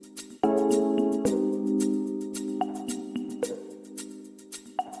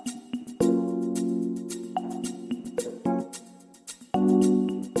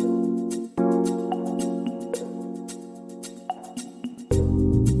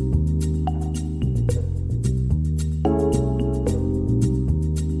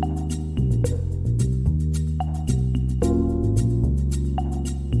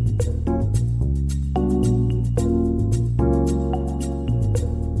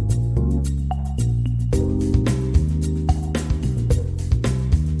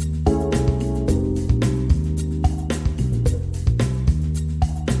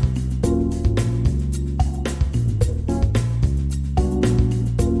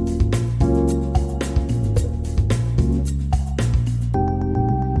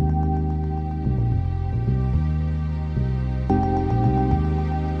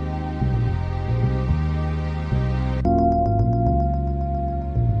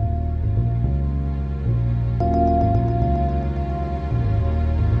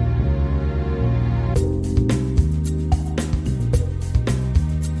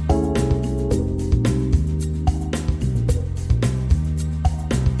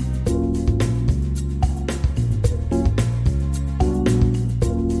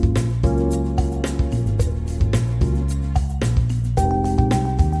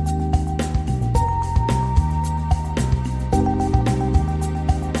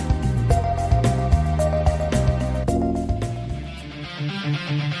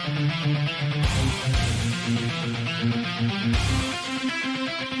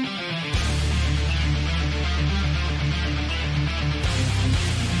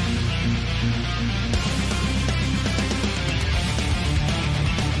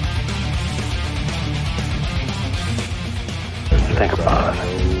Think about it.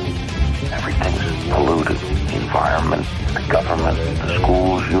 Everything's polluted. The environment, the government, the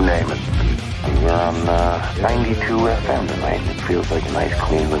schools, you name it. And we're on 92 FM tonight. It feels like a nice,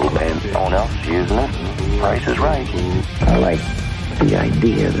 clean little band. No one else is using it. Price is right. I like the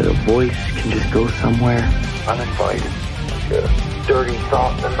idea that a voice can just go somewhere uninvited. Like a dirty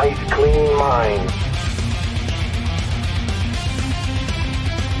thought in a nice, clean mind.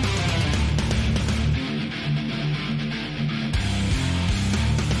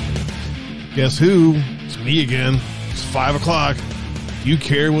 Guess who? It's me again. It's 5 o'clock. You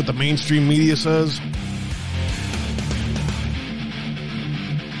care what the mainstream media says?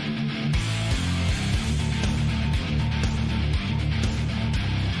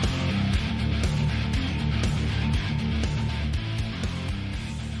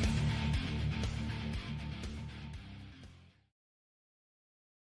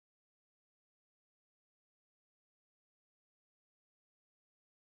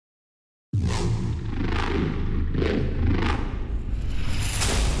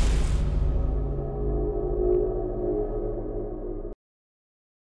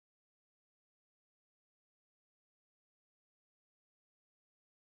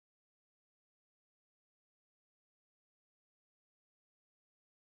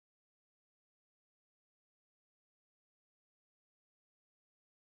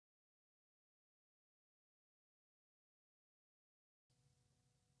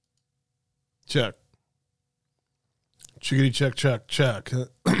 Check. Chickadee check, check, check.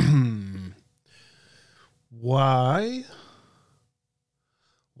 Why?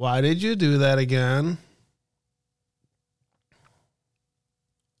 Why did you do that again?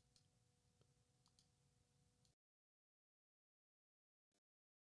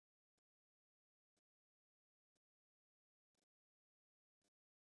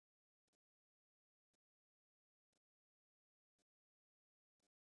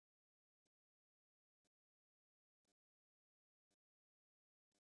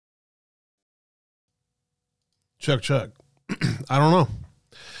 Check, check. I don't know.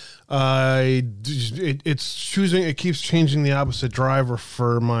 It keeps changing the opposite driver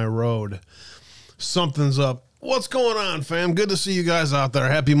for my road. Something's up. What's going on, fam? Good to see you guys out there.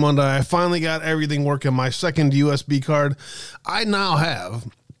 Happy Monday. I finally got everything working. My second USB card. I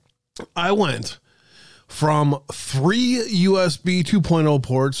went from 3 USB 2.0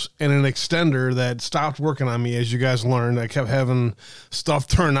 ports and an extender that stopped working on me, as you guys learned. I kept having stuff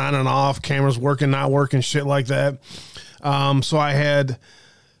turn on and off, cameras working, not working, shit like that. So I had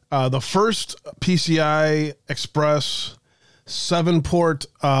the first PCI Express 7-port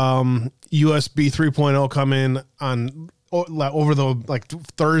USB 3.0 come in on over the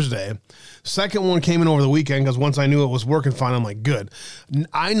Thursday. Second one came in over the weekend because once I knew it was working fine, I'm like, good.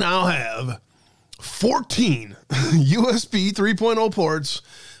 I now have 14 USB 3.0 ports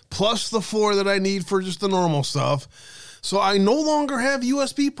plus the 4 that I need for just the normal stuff. So I no longer have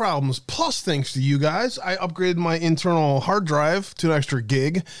USB problems. Plus, thanks to you guys, I upgraded my internal hard drive to an extra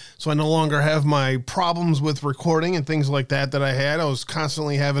gig. So I no longer have my problems with recording and things like that I had. I was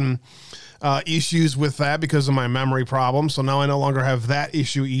constantly having issues with that because of my memory problems. So now I no longer have that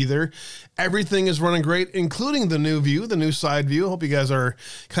issue either. Everything is running great, including the new view, the new side view. I hope you guys are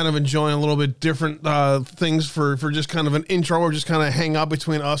kind of enjoying a little bit different things for just kind of an intro or just kind of hang out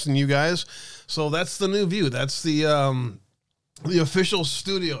between us and you guys. So that's the new view. That's the official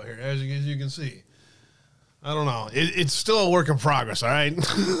studio here, as you can see. I don't know. It's still a work in progress, all right?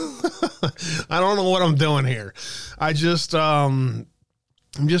 I don't know what I'm doing here. I'm just kind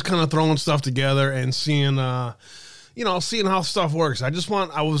of throwing stuff together and seeing how stuff works. I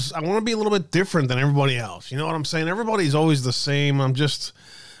want to be a little bit different than everybody else. You know what I'm saying? Everybody's always the same. I'm just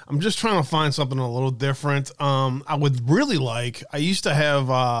trying to find something a little different. I would really I used to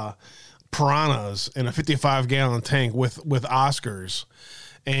have Piranhas in a 55-gallon tank with Oscars.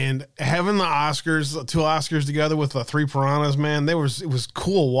 And having the Oscars, 2 Oscars together with the 3 Piranhas, man, it was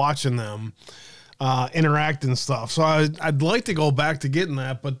cool watching them interact and stuff. So I'd like to go back to getting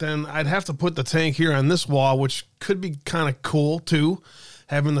that, but then I'd have to put the tank here on this wall, which could be kind of cool too,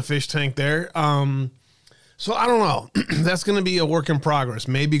 having the fish tank there. So I don't know. That's going to be a work in progress.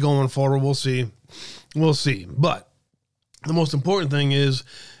 Maybe going forward, we'll see. But the most important thing is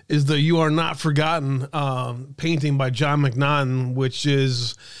the You Are Not Forgotten painting by John McNaughton, which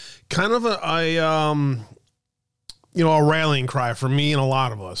is kind of a rallying cry for me and a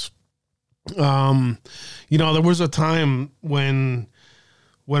lot of us. There was a time when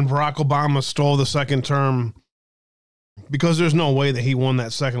Barack Obama stole the second term, because there's no way that he won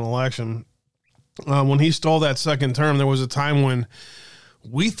that second election. When he stole that second term, there was a time when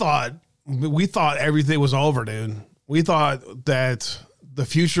we thought everything was over, dude. We thought that the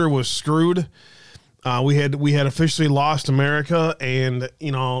future was screwed. We had officially lost America, and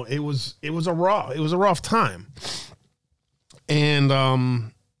it was a rough time. And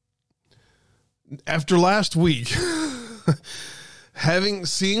after last week,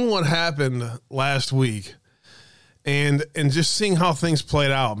 seeing what happened last week, and just seeing how things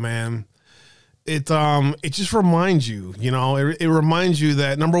played out, man, it just reminds you, it reminds you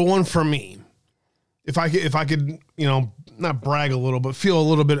that, number one, for me, if I could, not brag a little, but feel a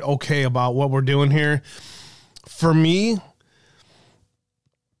little bit okay about what we're doing here. For me,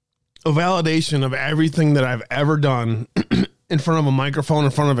 a validation of everything that I've ever done in front of a microphone,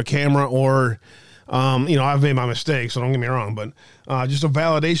 in front of a camera, or, I've made my mistakes, so don't get me wrong, but just a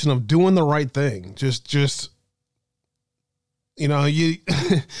validation of doing the right thing. Just you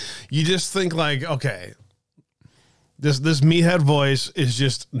just think like, okay, this meathead voice is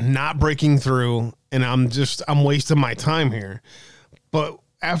just not breaking through, and I'm wasting my time here. But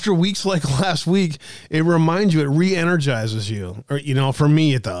after weeks like last week, it reminds you, it re-energizes you, or, for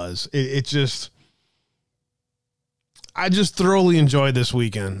me, it does. I just thoroughly enjoyed this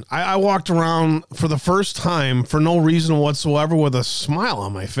weekend. I walked around for the first time for no reason whatsoever with a smile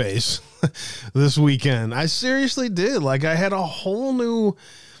on my face this weekend. I seriously did. Like, I had a whole new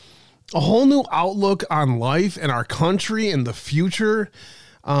outlook on life and our country and the future.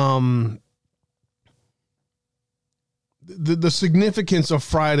 The significance of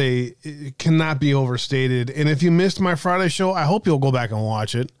Friday cannot be overstated. And if you missed my Friday show, I hope you'll go back and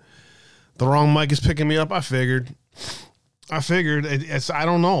watch it. The wrong mic is picking me up. I figured it's, I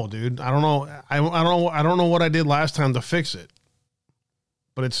don't know, dude. I don't know. I don't know what I did last time to fix it,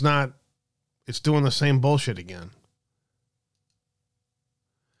 but it's doing the same bullshit again.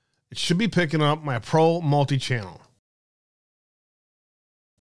 It should be picking up my Pro multi-channel.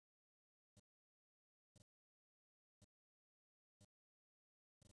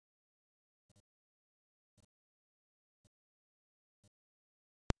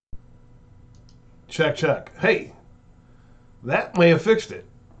 Check. Hey, that may have fixed it.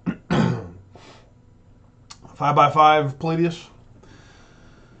 5x5 Palladius.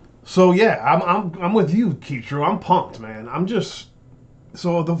 So yeah, I'm with you, Keith Drew. I'm pumped, man. I'm just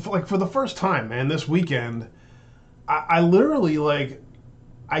for the first time, man, this weekend, I literally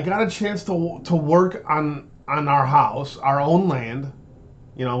I got a chance to work on our house, our own land.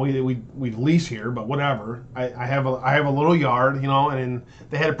 We lease here, but whatever. I have a little yard, and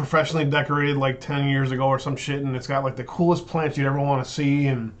they had it professionally decorated like 10 years ago or some shit, and it's got like the coolest plants you'd ever want to see,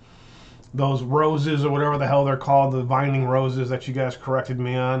 and those roses or whatever the hell they're called, the vining roses that you guys corrected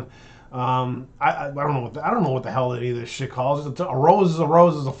me on. I don't know what the hell any of this shit calls. A rose is a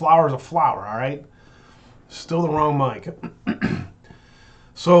rose, a flower is a flower. All right, still the wrong mic.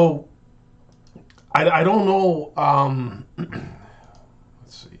 So I don't know.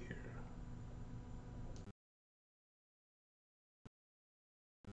 Let's see here.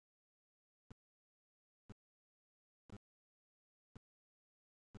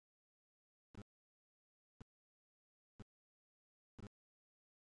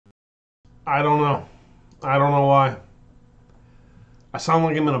 I don't know. I don't know why. I sound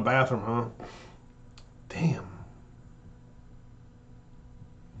like I'm in a bathroom, huh? Damn.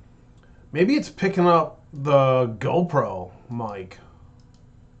 Maybe it's picking up the GoPro mic.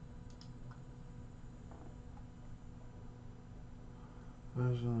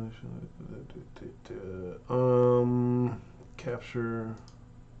 Capture.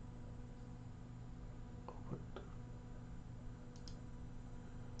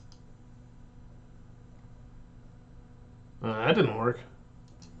 That didn't work.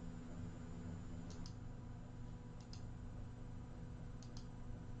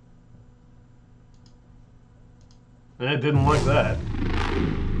 It didn't like that.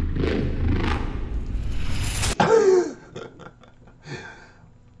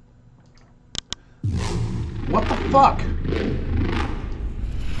 What the fuck?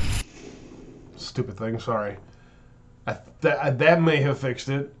 Stupid thing, sorry. That may have fixed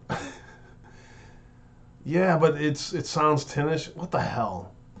it. Yeah, but it sounds tinnish. What the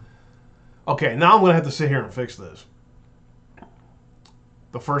hell? Okay, now I'm going to have to sit here and fix this.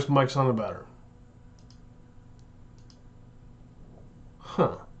 The first mic sounded better.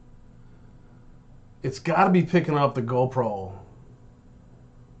 Huh. It's got to be picking up the GoPro.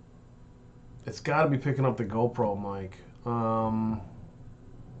 It's got to be picking up the GoPro mic.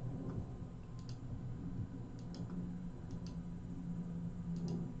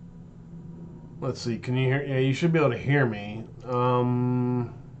 Let's see. Can you hear? Yeah, you should be able to hear me.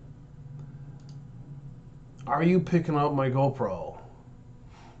 Are you picking up my GoPro?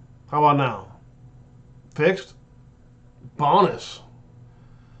 How about now? Fixed? bonus.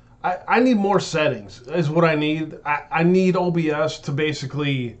 I need more settings is what I need. I need OBS to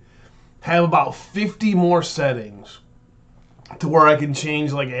basically have about 50 more settings to where I can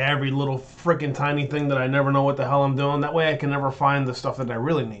change like every little freaking tiny thing that I never know what the hell I'm doing. That way I can never find the stuff that I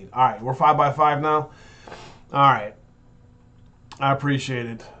really need. All right, we're 5x5 now. All right, I appreciate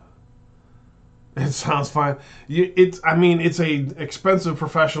it. It sounds fine. I mean, it's a expensive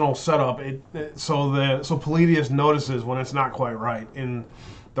professional setup. So Palladius notices when it's not quite right. And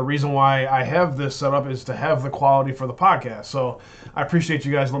the reason why I have this set up is to have the quality for the podcast. So I appreciate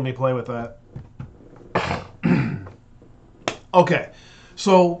you guys letting me play with that. Okay,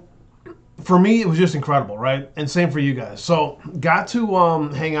 so for me, it was just incredible, right? And same for you guys. So got to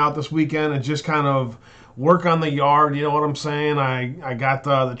hang out this weekend and just kind of work on the yard. You know what I'm saying? I got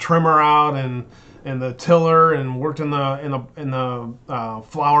the trimmer out and the tiller and worked in the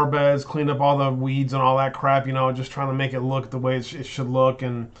flower beds, cleaned up all the weeds and all that crap. You know, just trying to make it look the way it should look.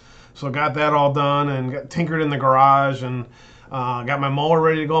 And so got that all done and got tinkered in the garage and got my mower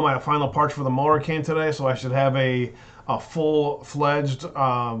ready to go. My final parts for the mower came today, so I should have a full-fledged,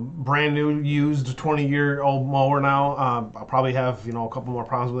 brand new, used 20-year-old mower now. I'll probably have, a couple more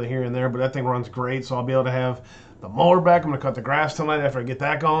problems with it here and there, but that thing runs great, so I'll be able to have the mower back. I'm going to cut the grass tonight after I get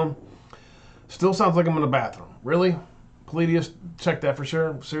that going. Still sounds like I'm in the bathroom. Really? Palladius, check that for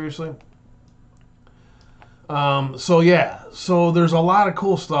sure. Seriously? So there's a lot of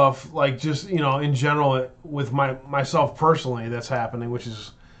cool stuff, like just, in general with myself personally that's happening, which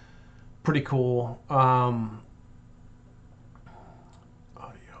is pretty cool.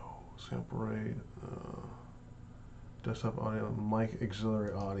 Sample rate, desktop audio, mic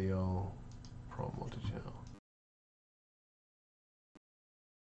auxiliary audio, Pro multi-channel.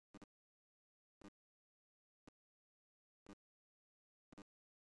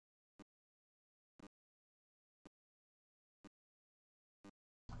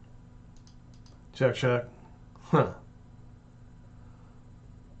 Check. Huh.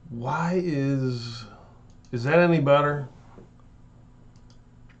 Why is that any better?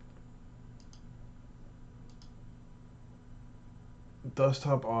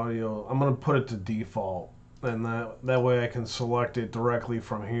 Desktop audio, I'm going to put it to default, and that way I can select it directly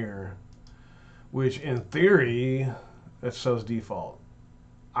from here, which in theory it says default.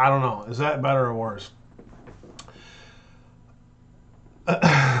 I don't know, is that better or worse?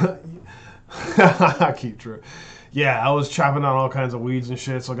 I keep true. Yeah, I was chopping down all kinds of weeds and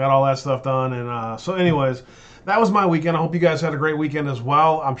shit, so I got all that stuff done. And so anyways, that was my weekend. I hope you guys had a great weekend as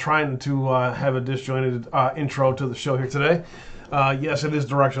well. I'm trying to have a disjointed intro to the show here today. Yes, it is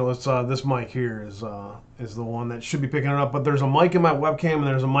directional. It's this mic here is the one that should be picking it up. But there's a mic in my webcam and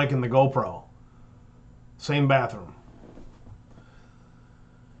there's a mic in the GoPro. Same bathroom.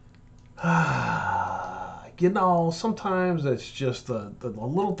 Sometimes it's just the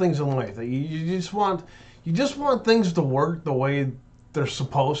little things in life that you just want. You just want things to work the way they're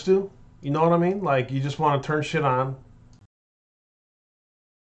supposed to. You know what I mean? Like you just want to turn shit on.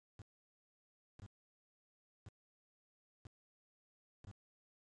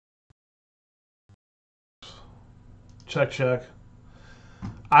 Check.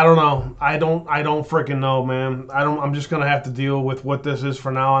 I don't know. I don't freaking know, man. I'm just gonna have to deal with what this is for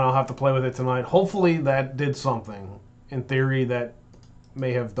now, and I'll have to play with it tonight. Hopefully that did something. In theory, that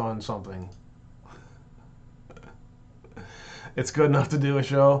may have done something. It's good enough to do a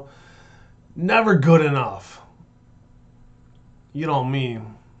show. Never good enough. You don't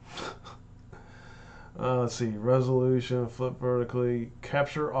mean. Let's see. Resolution, flip vertically,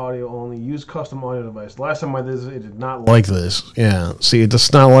 capture audio only, use custom audio device. Last time I did this, it did not like this. Yeah. See, it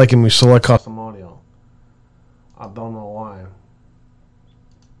does not like when we select custom audio. I don't know why.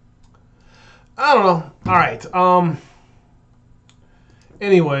 I don't know. All right.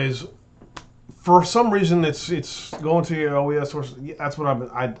 Anyways, for some reason it's going to your OES source. That's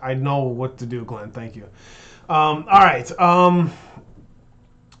what I know what to do, Glenn. Thank you. All right.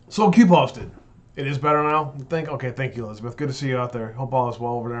 So Q posted. It is better now, you think? Okay, thank you, Elizabeth. Good to see you out there. Hope all is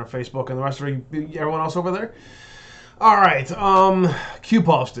well over there on Facebook and the rest of everyone else over there. All right, Q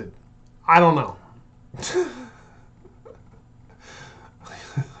posted. I don't know.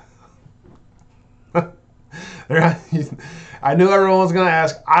 I knew everyone was going to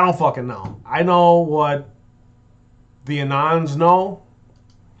ask. I don't fucking know. I know what the Anons know.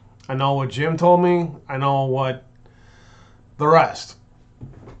 I know what Jim told me. I know what the rest.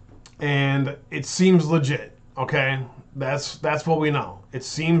 And it seems legit, okay? That's what we know. It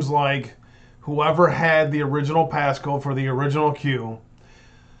seems like whoever had the original passcode for the original Q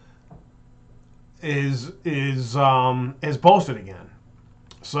is posted again.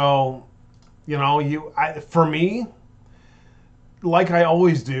 So, for me, like I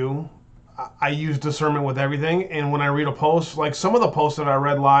always do, I use discernment with everything. And when I read a post, like some of the posts that I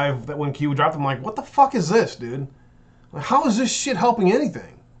read live that when Q dropped, I'm like, what the fuck is this, dude? How is this shit helping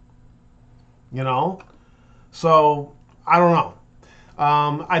anything? You know? So, I don't know.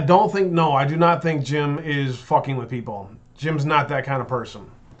 I do not think Jim is fucking with people. Jim's not that kind of person.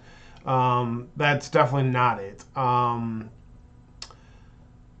 That's definitely not it.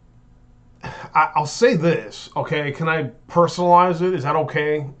 I'll say this, okay? Can I personalize it? Is that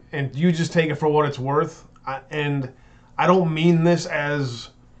okay? And you just take it for what it's worth. And I don't mean this as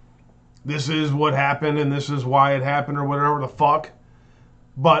this is what happened and this is why it happened or whatever the fuck.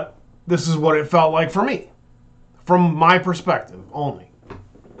 But this is what it felt like for me. From my perspective only.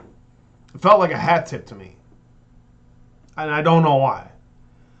 It felt like a hat tip to me. And I don't know why.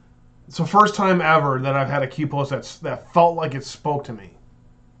 It's the first time ever that I've had a Q post that felt like it spoke to me.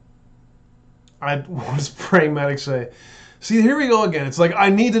 What does Praying Medic say? See, here we go again. It's like, I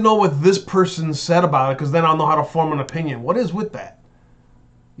need to know what this person said about it because then I'll know how to form an opinion. What is with that?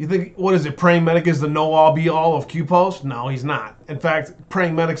 You think, what is it, Praying Medic is the know-all be-all of Q posts? No, he's not. In fact,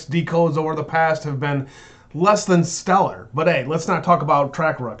 Praying Medic's decodes over the past have been less than stellar. But hey, let's not talk about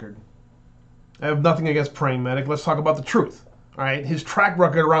track record. I have nothing against Praying Medic. Let's talk about the truth. All right, his track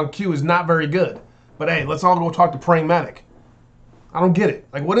record around Q is not very good. But hey, let's all go talk to Praying Medic. I don't get it.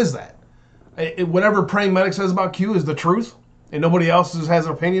 Like, what is that? Whatever Praying Medic says about Q is the truth, and nobody else has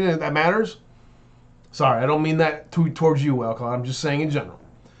an opinion that matters? Sorry, I don't mean that towards you, Wellclaw. I'm just saying in general.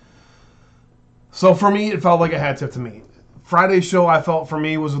 So for me, it felt like a hat tip to me. Friday's show, I felt for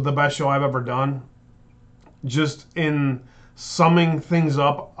me, was the best show I've ever done. Just in summing things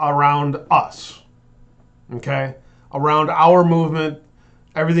up around us. Okay? Around our movement,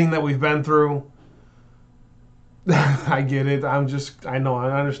 everything that we've been through. I get it. I know,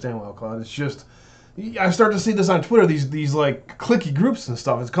 I understand, Wellclaw. It's just, I start to see this on Twitter, these like clicky groups and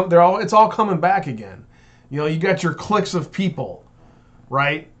stuff. It's all coming back again. You know, you got your cliques of people,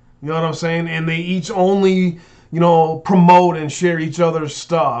 right? You know what I'm saying? And they each only, you know, promote and share each other's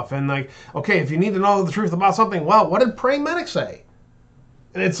stuff. And like, okay, if you need to know the truth about something, well, what did Praying Medic say?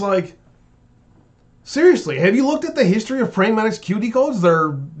 And it's like, seriously, have you looked at the history of Praying Medic's QD codes?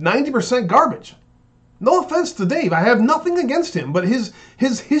 They're 90% garbage. No offense to Dave, I have nothing against him, but his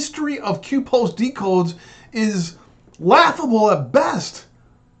history of Q post decodes is laughable at best.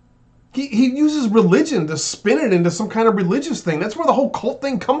 He uses religion to spin it into some kind of religious thing. That's where the whole cult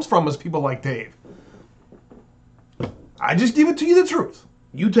thing comes from, is people like Dave. I just give it to you the truth.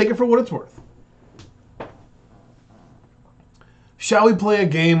 You take it for what it's worth. Shall we play a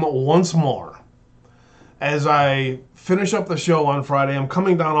game once more? As I finish up the show on Friday, I'm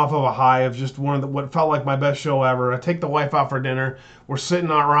coming down off of a high of just what felt like my best show ever. I take the wife out for dinner. We're sitting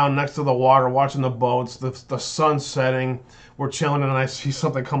around next to the water watching the boats. The sun's setting. We're chilling, and I see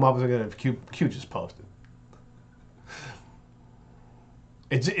something come up. And Q just posted.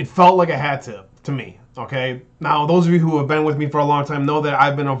 It felt like a hat tip to me. Okay? Now, those of you who have been with me for a long time know that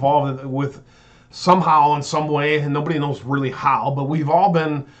I've been involved with somehow in some way, and nobody knows really how, but we've all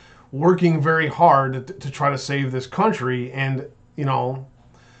been working very hard to try to save this country, and you know,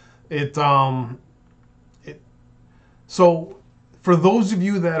 so for those of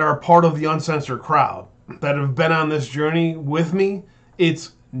you that are part of the Uncensored crowd that have been on this journey with me,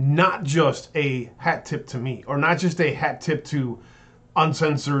 it's not just a hat tip to me, or not just a hat tip to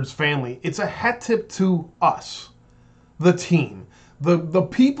Uncensored's family. It's a hat tip to us, the team, the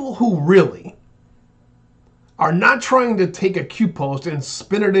people who really are not trying to take a Q post and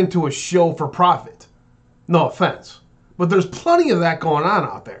spin it into a show for profit. No offense. But there's plenty of that going on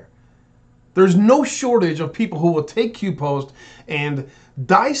out there. There's no shortage of people who will take Q post and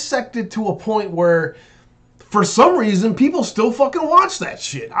dissect it to a point where, for some reason, people still fucking watch that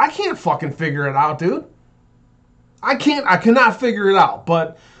shit. I can't fucking figure it out, dude. I cannot figure it out.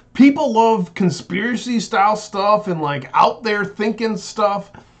 But people love conspiracy style stuff and like out there thinking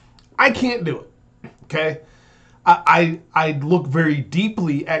stuff. I can't do it. Okay? I look very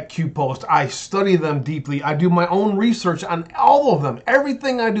deeply at Q posts. I study them deeply. I do my own research on all of them.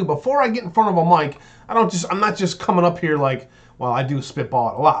 Everything I do before I get in front of a mic, I'm not just coming up here like, well, I do spitball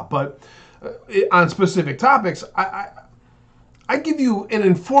it a lot, but on specific topics, I give you an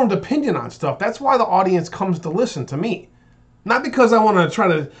informed opinion on stuff. That's why the audience comes to listen to me. Not because I want to try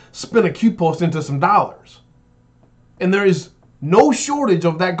to spin a Q post into some dollars. And there is no shortage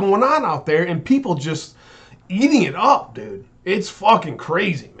of that going on out there, and people just eating it up, dude. It's fucking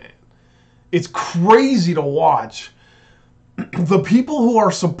crazy, man. It's crazy to watch the people who are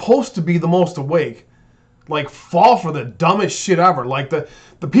supposed to be the most awake, like, fall for the dumbest shit ever. Like the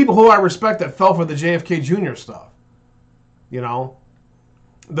people who I respect that fell for the JFK Jr. stuff. You know,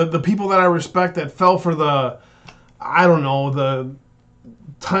 the people that I respect that fell for the, I don't know, the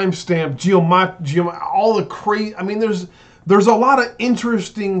timestamp, all the crazy. I mean, there's a lot of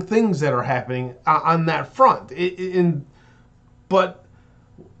interesting things that are happening on that front. But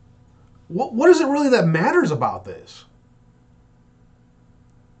what is it really that matters about this?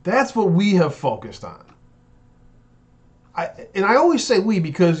 That's what we have focused on. I always say we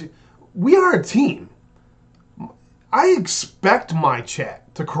because we are a team. I expect my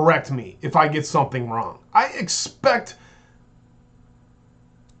chat to correct me if I get something wrong. I expect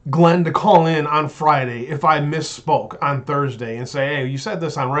Glenn to call in on Friday if I misspoke on Thursday and say, hey, you said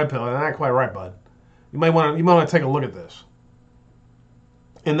this on Red Pill, and not quite right, bud. You might want to take a look at this.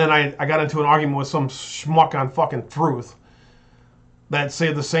 And then I got into an argument with some schmuck on fucking Truth that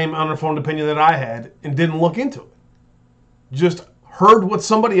said the same uninformed opinion that I had and didn't look into it. Just heard what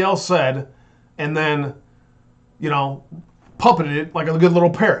somebody else said and then, puppeted it like a good little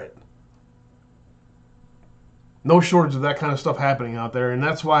parrot. No shortage of that kind of stuff happening out there, and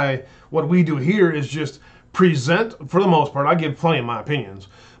that's why what we do here is just present, for the most part, I give plenty of my opinions,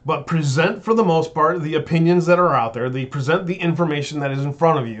 but present, for the most part, the opinions that are out there, present the information that is in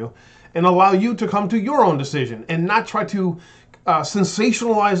front of you, and allow you to come to your own decision, and not try to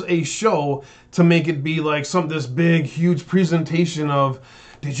sensationalize a show to make it be like this big, huge presentation of,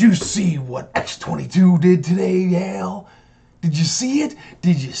 did you see what X-22 did today, Al? Did you see it?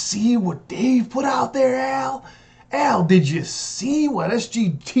 Did you see what Dave put out there, Al? Al, did you see what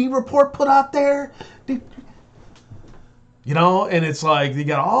SGT report put out there? And it's like, you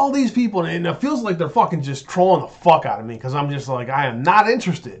got all these people, and it feels like they're fucking just trolling the fuck out of me, because I'm just like, I am not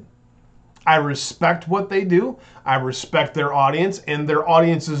interested. I respect what they do. I respect their audience and their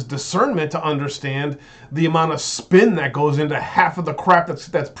audience's discernment to understand the amount of spin that goes into half of the crap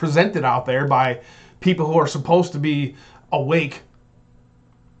that's presented out there by people who are supposed to be awake.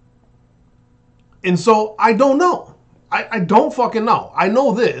 And so I don't know. I don't fucking know. I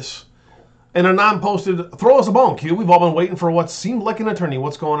know this. And a non-posted, throw us a bone, Q. We've all been waiting for what seemed like an eternity.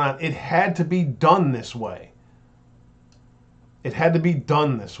 What's going on? It had to be done this way. It had to be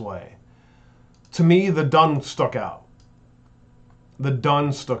done this way. To me, the done stuck out. The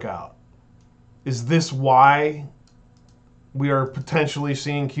done stuck out. Is this why we are potentially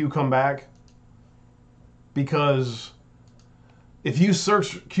seeing Q come back? Because if you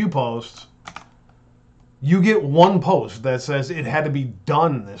search Q posts, you get one post that says it had to be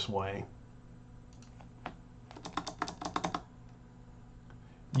done this way.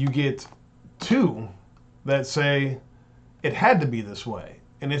 You get two that say it had to be this way.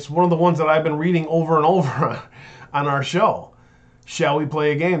 And it's one of the ones that I've been reading over and over on our show. Shall we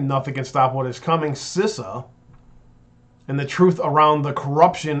play a game? Nothing can stop what is coming. CISA and the truth around the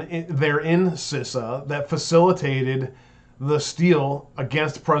corruption therein CISA that facilitated the steal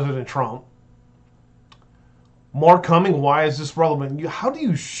against President Trump. More coming. Why is this relevant? How do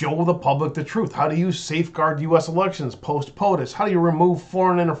you show the public the truth? How do you safeguard U.S. elections post-POTUS? How do you remove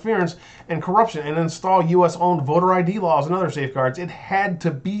foreign interference and corruption and install U.S.-owned voter ID laws and other safeguards? It had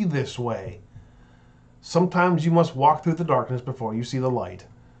to be this way. Sometimes you must walk through the darkness before you see the light.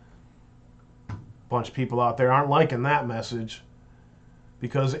 A bunch of people out there aren't liking that message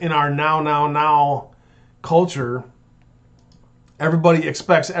because in our now culture, everybody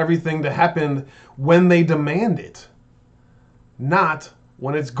expects everything to happen when they demand it, not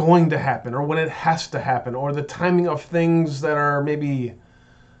when it's going to happen or when it has to happen or the timing of things that are maybe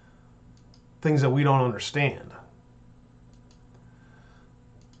things that we don't understand.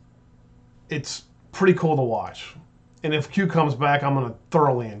 It's pretty cool to watch. And if Q comes back, I'm going to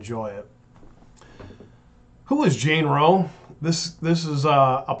thoroughly enjoy it. Who is Jane Roe? This is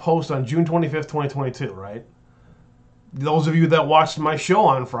a post on June 25th, 2022, right? Those of you that watched my show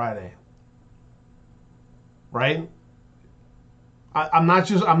on Friday, right? I'm not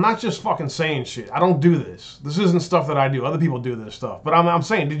just fucking saying shit. I don't do this. This isn't stuff that I do. Other people do this stuff. But I'm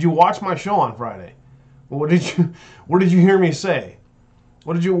saying, did you watch my show on Friday? What did you hear me say?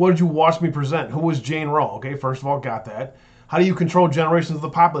 What did you watch me present? Who was Jane Roe? Okay, first of all, got that. How do you control generations of the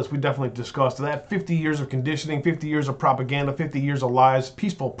populace? We definitely discussed that. 50 years of conditioning, 50 years of propaganda, 50 years of lies,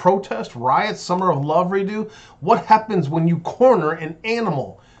 peaceful protest, riots, summer of love redo. What happens when you corner an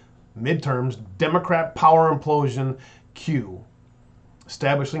animal? Midterms, Democrat power implosion, Q.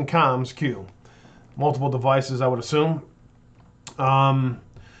 Establishing comms, Q. Multiple devices, I would assume. And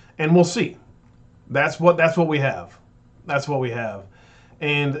we'll see. That's what we have. That's what we have.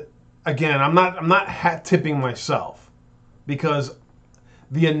 And again, I'm not hat tipping myself. Because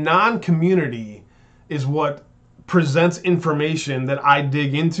the Anon community is what presents information that I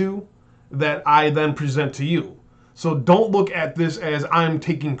dig into that I then present to you. So don't look at this as I'm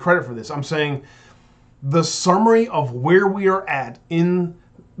taking credit for this. I'm saying the summary of where we are at in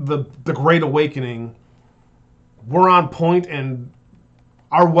the Great Awakening, we're on point and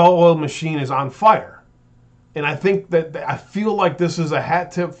our well-oiled machine is on fire. And I think that I feel like this is a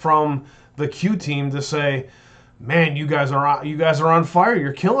hat tip from the Q team to say, man, you guys are on fire.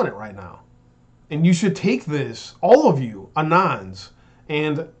 You're killing it right now. And you should take this, all of you, Anons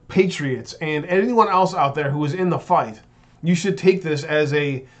and Patriots and anyone else out there who is in the fight, you should take this as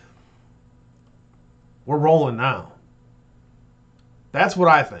we're rolling now. That's what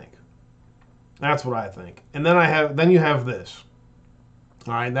I think. That's what I think. And then you have this.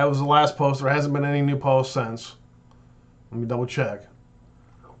 All right, that was the last post. There hasn't been any new posts since. Let me double check.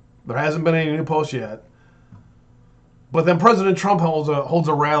 There hasn't been any new posts yet. But then President Trump holds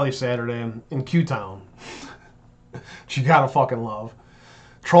a rally Saturday in Q-Town. Which you gotta fucking love.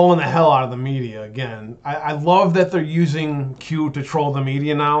 Trolling the hell out of the media again. I love that they're using Q to troll the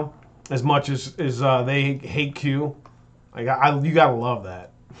media now, as much as they hate Q. You gotta love that.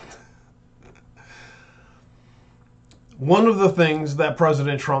 One of the things that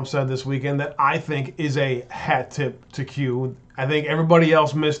President Trump said this weekend that I think is a hat tip to Q, I think everybody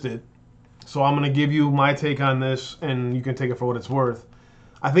else missed it, so I'm going to give you my take on this, and you can take it for what it's worth.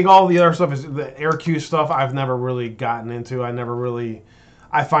 I think all the other stuff is the Air Q stuff I've never really gotten into.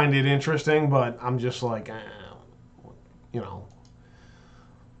 I find it interesting, but I'm just like,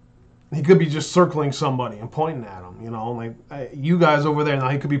 he could be just circling somebody and pointing at them, like you guys over there. Now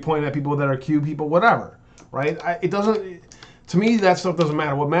he could be pointing at people that are Q people, whatever. Right? To me, that stuff doesn't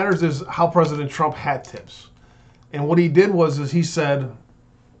matter. What matters is how President Trump hat tips. And what he did was he said,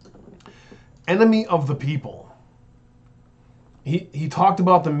 enemy of the people. He talked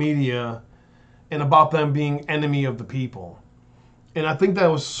about the media and about them being enemy of the people. And I think that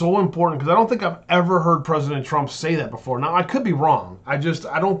was so important because I don't think I've ever heard President Trump say that before. Now, I could be wrong. I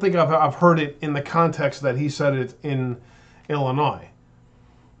don't think I've heard it in the context that he said it in Illinois.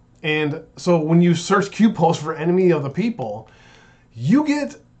 And so when you search Q post for enemy of the people, you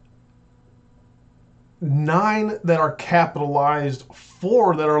get 9 that are capitalized,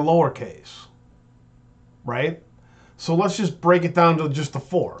 4 that are lowercase. Right? So let's just break it down to just the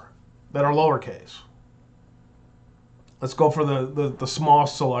 4 that are lowercase. Let's go for the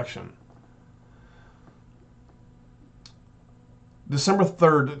smallest selection. December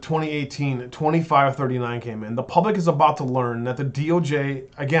 3rd, 2018, 2539 came in. The public is about to learn that the DOJ,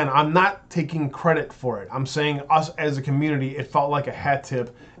 again, I'm not taking credit for it. I'm saying us as a community, it felt like a hat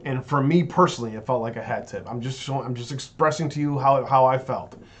tip. And for me personally, it felt like a hat tip. I'm just expressing to you how I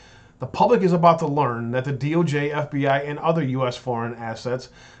felt. The public is about to learn that the DOJ, FBI, and other U.S. foreign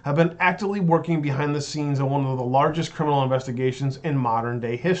assets have been actively working behind the scenes of one of the largest criminal investigations in modern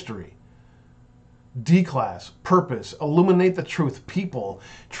day history. D-class, purpose, illuminate the truth, people.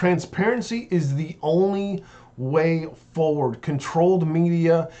 Transparency is the only way forward. Controlled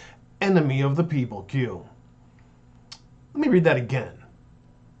media, enemy of the people, Q. Let me read that again.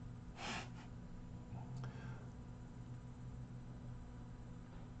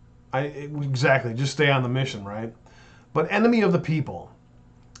 Exactly, just stay on the mission, right? But enemy of the people.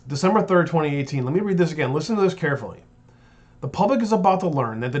 December 3rd, 2018. Let me read this again. Listen to this carefully. The public is about to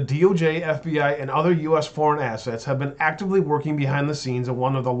learn that the DOJ, FBI, and other U.S. foreign assets have been actively working behind the scenes of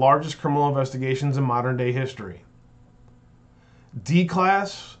one of the largest criminal investigations in modern-day history.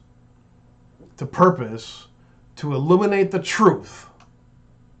 D-class, to purpose, to illuminate the truth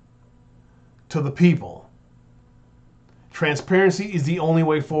to the people. Transparency is the only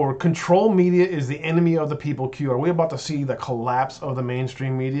way forward. Control media is the enemy of the people, Q. Are we about to see the collapse of the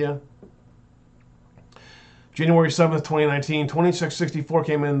mainstream media? January 7th, 2019, 2664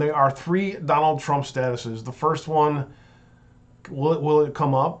 came in. There are 3 Donald Trump statuses. The first one, will it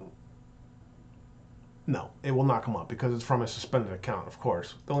come up? No, it will not come up because it's from a suspended account, of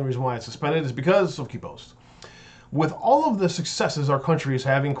course. The only reason why it's suspended is because of Q-Post. With all of the successes our country is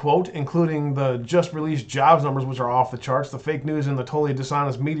having, quote, including the just released jobs numbers, which are off the charts, the fake news and the totally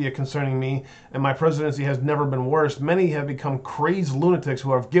dishonest media concerning me and my presidency has never been worse, many have become crazed lunatics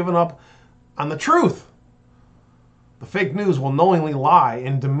who have given up on the truth. The fake news will knowingly lie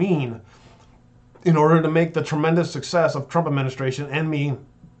and demean in order to make the tremendous success of Trump administration and me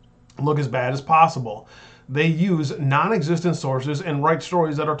look as bad as possible. They use non-existent sources and write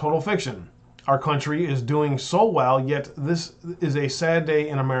stories that are total fiction. Our country is doing so well, yet this is a sad day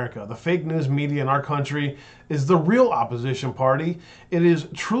in America. The fake news media in our country is the real opposition party. It is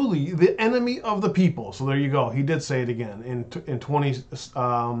truly the enemy of the people. So there you go. He did say it again in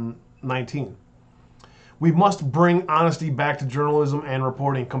 2019. We must bring honesty back to journalism and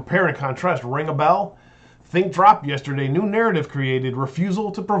reporting. Compare and contrast. Ring a bell? Think dropped yesterday. New narrative created. Refusal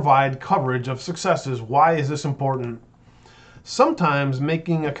to provide coverage of successes. Why is this important? Sometimes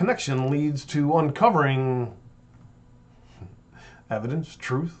making a connection leads to uncovering evidence,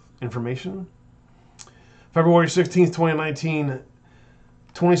 truth, information. February 16th, 2019,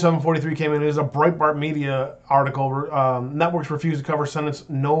 2743 came in. It is a Breitbart Media article. Networks refuse to cover Senate's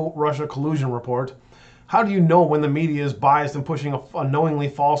No Russia Collusion report. How do you know when the media is biased and pushing a knowingly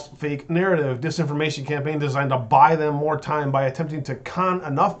false, fake narrative? Disinformation campaign designed to buy them more time by attempting to con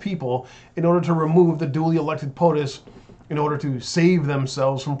enough people in order to remove the duly elected POTUS in order to save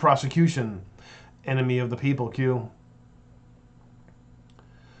themselves from prosecution. Enemy of the people, Q.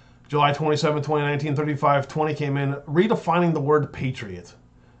 July 27, 2019, 3520 came in. Redefining the word patriot.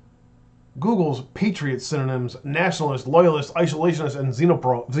 Google's patriot synonyms: nationalist, loyalist, isolationist, and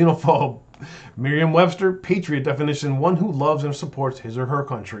xenophobe. Merriam-Webster, patriot definition: one who loves and supports his or her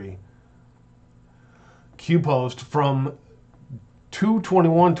country. Q post from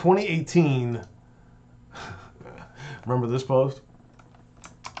 2/21/2018. Remember this post?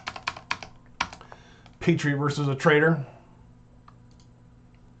 Patriot versus a traitor.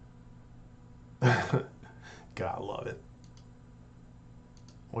 God, I love it.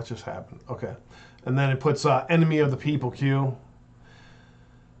 What just happened? Okay. And then it puts enemy of the people, Q.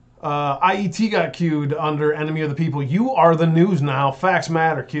 IET got queued under enemy of the people. You are the news now. Facts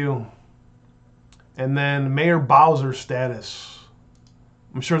matter, Q. And then Mayor Bowser's status.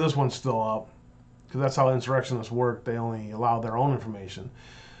 I'm sure this one's still up, because that's how insurrectionists work. They only allow their own information.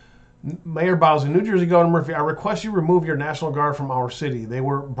 Mayor Bowser, New Jersey Governor Murphy, I request you remove your National Guard from our city. They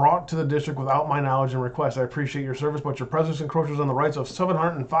were brought to the district without my knowledge and request. I appreciate your service, but your presence encroaches on the rights of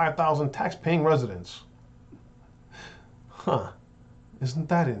 705,000 tax-paying residents. Huh. Isn't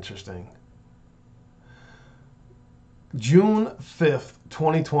that interesting? June 5th,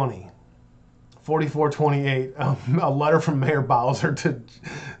 2020, 4428, a letter from Mayor Bowser to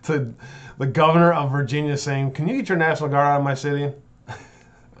the governor of Virginia saying, can you get your National Guard out of my city?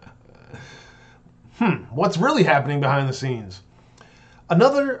 What's really happening behind the scenes?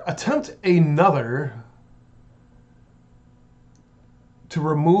 Another to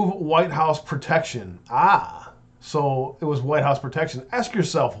remove White House protection. So it was White House protection. Ask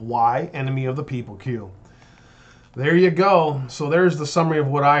yourself why. Enemy of the people, Q. There you go. So there's the summary of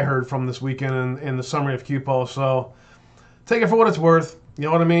what I heard from this weekend and the summary of Q Post. So take it for what it's worth. You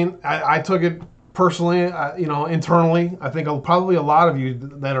know what I mean? I took it personally, internally. I think probably a lot of you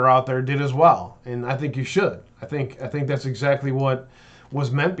that are out there did as well, and I think you should. I think that's exactly what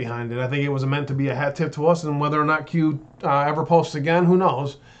was meant behind it. I think it was meant to be a hat tip to us, and whether or not Q ever posts again, who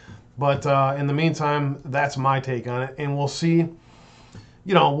knows? But in the meantime, that's my take on it, and we'll see.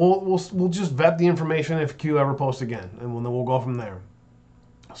 We'll just vet the information if Q ever posts again, and then we'll go from there.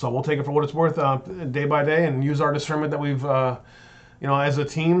 So we'll take it for what it's worth, day by day, and use our discernment that we've. As a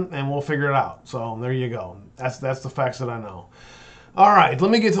team, and we'll figure it out. So there you go. That's the facts that I know. All right,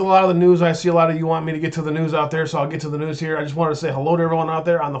 let me get to a lot of the news. I see a lot of you want me to get to the news out there, so I'll get to the news here. I just wanted to say hello to everyone out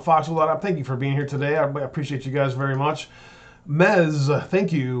there on the Foxwell app. Thank you for being here today. I appreciate you guys very much. Mez,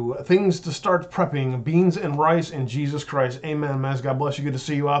 thank you. Things to start prepping: beans and rice and Jesus Christ. Amen, Mez. God bless you. Good to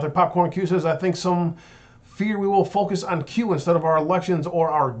see you out there. Popcorn Q says, I think some fear we will focus on Q instead of our elections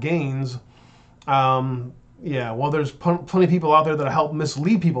or our gains. Yeah, well, there's plenty of people out there that help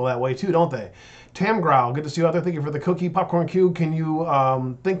mislead people that way too, don't they? Tam Growl, good to see you out there. Thank you for the cookie. Popcorn Q, can you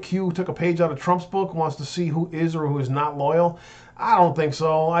think Q took a page out of Trump's book, wants to see who is or who is not loyal? I don't think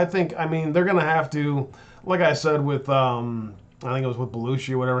so. They're going to have to, like I said with, I think it was with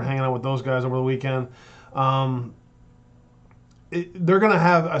Belushi or whatever, hanging out with those guys over the weekend. They're going to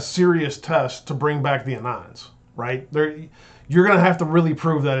have a serious test to bring back the Anons, right? You're going to have to really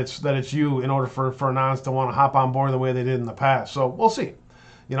prove that it's you in order for Anons to want to hop on board the way they did in the past. So we'll see.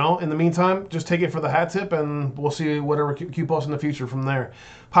 In the meantime, just take it for the hat tip, and we'll see whatever Q posts in the future from there.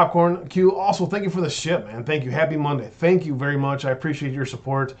 Popcorn Q, also thank you for the ship, man. Thank you. Happy Monday. Thank you very much. I appreciate your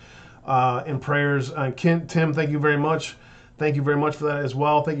support and prayers. Tim, thank you very much. Thank you very much for that as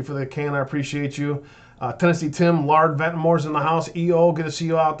well. Thank you for the can. I appreciate you. Tennessee Tim, Lard Venmore's in the house. EO, good to see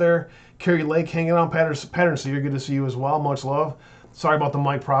you out there. Carrie Lake hanging out. Pattern Seer, good to see you as well. Much love. Sorry about the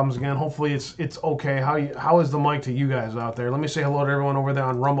mic problems again. Hopefully it's okay. How is the mic to you guys out there? Let me say hello to everyone over there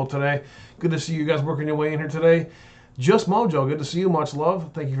on Rumble today. Good to see you guys working your way in here today. Just Mojo, good to see you. Much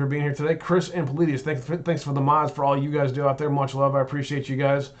love. Thank you for being here today. Chris and Palladius, thanks for the mods, for all you guys do out there. Much love. I appreciate you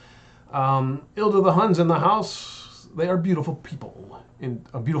guys. Ilda the Huns in the house. They are beautiful people in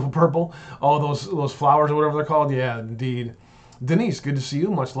a beautiful purple. All those flowers or whatever they're called. Yeah, indeed. Denise, good to see you.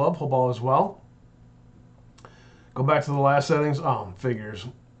 Much love. Hope all is well. Go back to the last settings. Figures.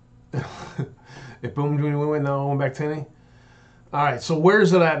 It boomed when we went, now it went back tinny. All right, so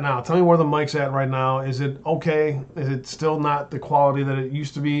where's it at now? Tell me where the mic's at right now. Is it okay? Is it still not the quality that it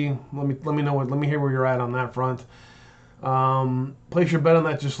used to be? Let me know. Let me hear where you're at on that front. Place your bet on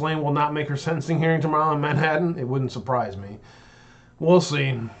that Ghislaine will not make her sentencing hearing tomorrow in Manhattan. It wouldn't surprise me. We'll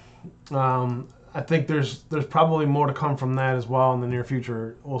see. I think there's probably more to come from that as well in the near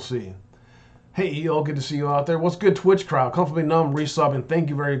future. We'll see. Hey, EO, good to see you out there. What's good, Twitch crowd? Comfortably Numb resub, and thank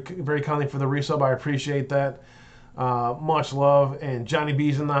you very, very kindly for the resub. I appreciate that. Much love. And Johnny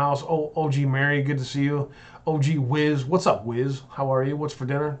B's in the house. OG Mary, good to see you. OG Wiz, what's up, Wiz? How are you? What's for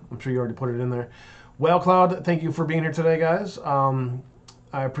dinner? I'm sure you already put it in there. Well, Cloud, thank you for being here today, guys. I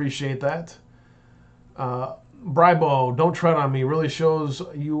appreciate that. Bribo, don't tread on me. Really shows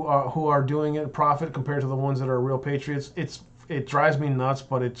you who are doing it profit compared to the ones that are real patriots. It drives me nuts,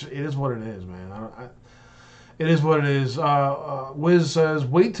 but it is what it is, man. It is what it is. Wiz says,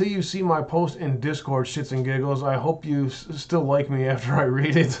 wait till you see my post in Discord, shits and giggles. I hope you still like me after I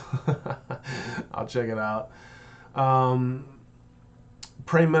read it. I'll check it out.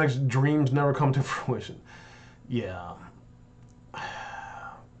 Pray Medic's dreams never come to fruition. Yeah.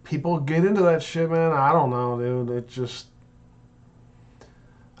 People get into that shit, man. I don't know, dude. It just...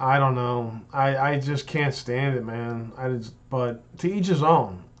 I don't know. I just can't stand it, man. But to each his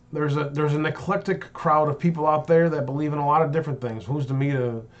own. There's an eclectic crowd of people out there that believe in a lot of different things. Who's to me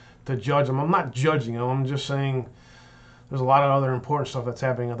to judge them? I'm not judging them. I'm just saying there's a lot of other important stuff that's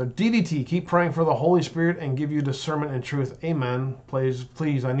happening out there. DDT, keep praying for the Holy Spirit and give you discernment and truth. Amen.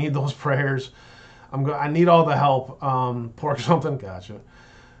 Please, I need those prayers. I need all the help. Pork something. Gotcha.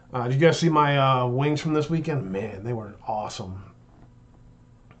 Did you guys see my wings from this weekend? Man, they were awesome.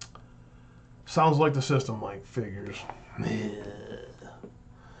 Sounds like the system, Mike. Figures.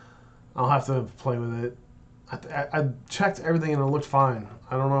 I'll have to play with it. I checked everything and it looked fine.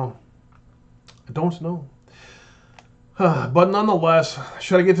 I don't know. I don't know. But nonetheless,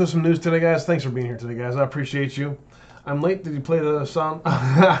 should I get to some news today, guys? Thanks for being here today, guys. I appreciate you. I'm late. Did you play the sound?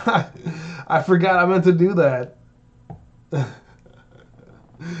 I forgot I meant to do that.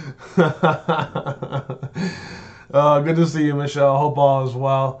 Good to see you, Michelle. Hope all is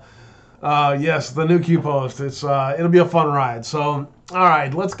well. Yes, the new Q post. It'll be a fun ride. So, all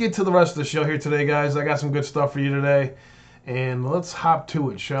right, let's get to the rest of the show here today, guys. I got some good stuff for you today, and let's hop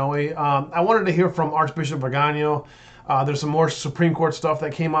to it, shall we? I wanted to hear from Archbishop Vigano. There's some more Supreme Court stuff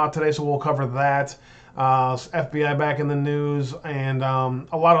that came out today, so we'll cover that. FBI back in the news, and a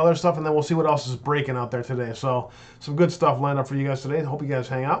lot of other stuff, and then we'll see what else is breaking out there today. So, some good stuff lined up for you guys today. Hope you guys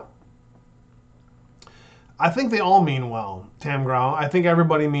hang out. I think they all mean well, Tam Grau. I think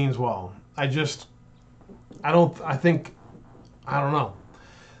everybody means well. I don't know.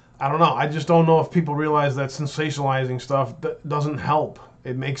 I just don't know if people realize that sensationalizing stuff doesn't help.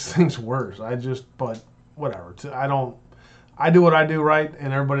 It makes things worse. But whatever. I do what I do, right?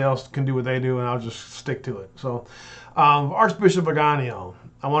 And everybody else can do what they do, and I'll just stick to it. So, Archbishop Vigano,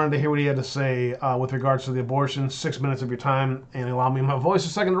 I wanted to hear what he had to say with regards to the abortion. 6 minutes of your time, and allow me my voice a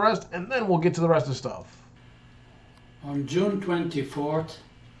second to rest, and then we'll get to the rest of the stuff. On June 24th,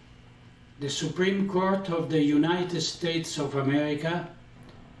 the Supreme Court of the United States of America,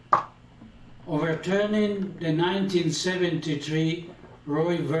 overturning the 1973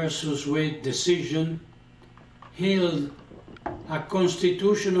 Roe v. Wade decision, healed a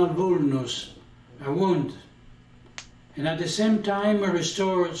constitutional vulnus, a wound, and at the same time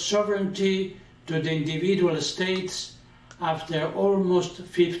restored sovereignty to the individual states after almost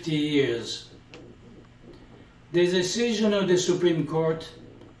 50 years. The decision of the Supreme Court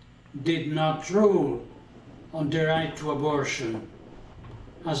did not rule on the right to abortion,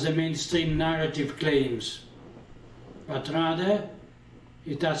 as the mainstream narrative claims, but rather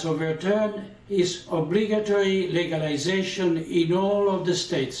it has overturned its obligatory legalization in all of the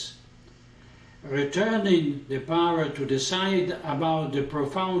states, returning the power to decide about the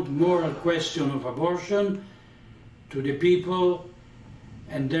profound moral question of abortion to the people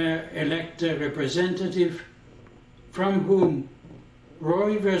and their elected representative, from whom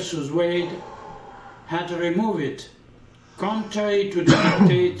Roe v. Wade had removed it, contrary to the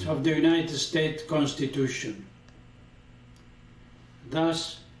dictate of the United States Constitution.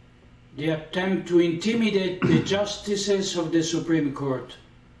 Thus, the attempt to intimidate the justices of the Supreme Court,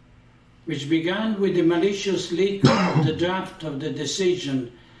 which began with the malicious leak of the draft of the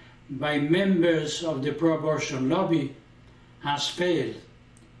decision by members of the pro-abortion lobby, has failed,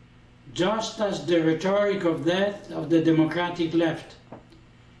 just as the rhetoric of death of the Democratic left,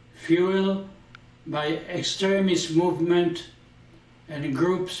 fueled by extremist movement and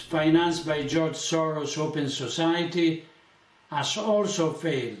groups financed by George Soros' Open Society, has also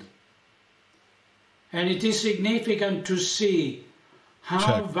failed. And it is significant to see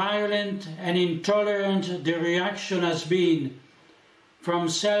how violent and intolerant the reaction has been from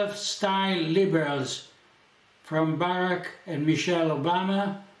self-styled liberals, from Barack and Michelle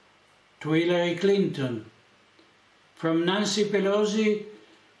Obama to Hillary Clinton, from Nancy Pelosi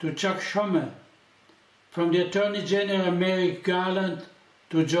to Chuck Schumer, from the Attorney General Merrick Garland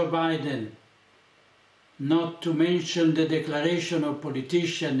to Joe Biden, not to mention the declaration of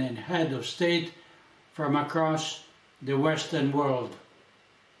politicians and head of state from across the Western world.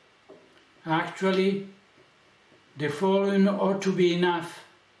 Actually, the following ought to be enough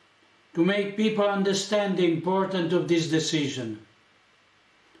to make people understand the importance of this decision.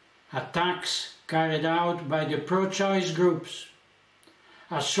 Attacks carried out by the pro-choice groups,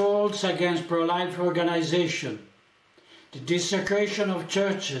 assaults against pro-life organizations, the desecration of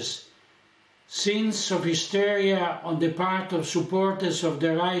churches, scenes of hysteria on the part of supporters of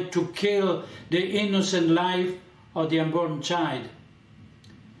the right to kill the innocent life of the unborn child.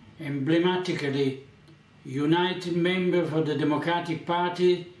 Emblematically, United members of the Democratic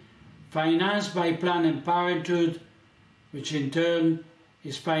Party, financed by Planned Parenthood, which in turn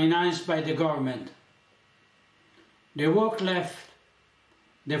is financed by the government. The woke left,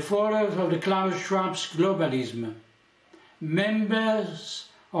 the followers of the Klaus Schwab's globalism, members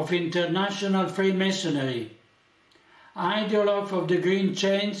of international Freemasonry, ideologues of the green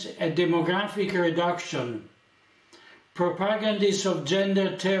change and demographic reduction, propagandists of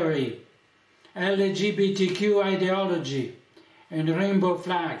gender theory, LGBTQ ideology, and rainbow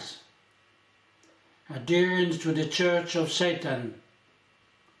flags, adherents to the Church of Satan,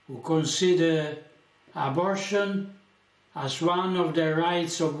 who consider abortion as one of their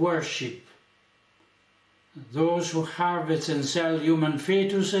rites of worship, those who harvest and sell human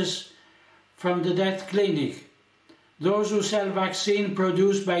fetuses from the death clinic, those who sell vaccine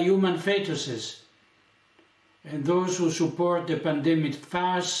produced by human fetuses, and those who support the pandemic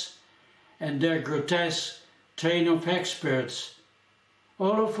farce and their grotesque train of experts,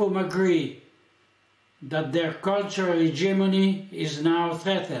 all of whom agree that their cultural hegemony is now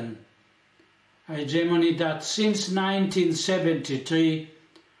threatened, a hegemony that since 1973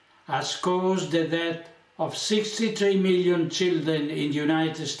 has caused the death of 63 million children in the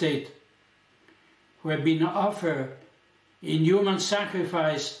United States, who have been offered in human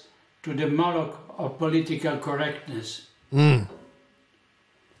sacrifice to the Moloch of political correctness.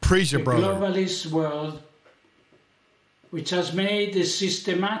 Preach it, brother. The globalist world, which has made the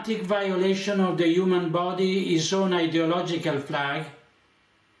systematic violation of the human body its own ideological flag,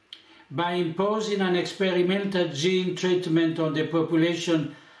 by imposing an experimental gene treatment on the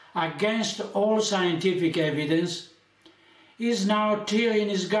population against all scientific evidence, is now tearing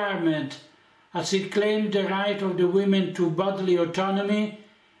his garment as it claimed the right of the women to bodily autonomy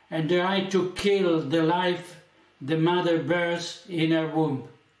and the right to kill the life the mother bears in her womb.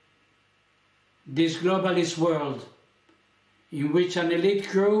 This globalist world, in which an elite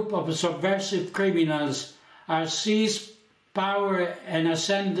group of subversive criminals are seized power and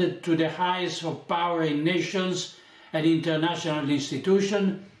ascended to the highest of power in nations and international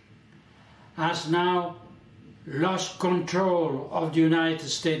institutions, has now lost control of the United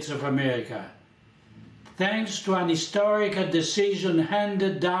States of America, thanks to an historical decision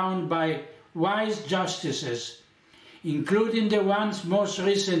handed down by wise justices, including the ones most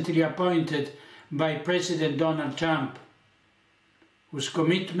recently appointed by President Donald Trump, whose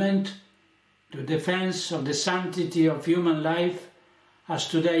commitment to defense of the sanctity of human life has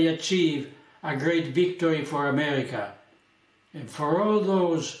today achieved a great victory for America and for all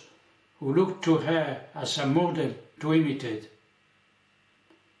those who look to her as a model to imitate.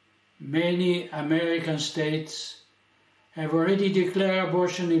 Many American states have already declared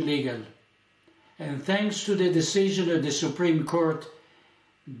abortion illegal, and thanks to the decision of the Supreme Court,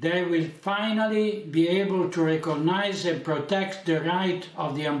 they will finally be able to recognize and protect the right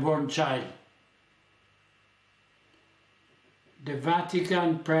of the unborn child. The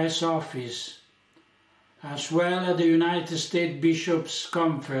Vatican Press Office, as well as the United States Bishops'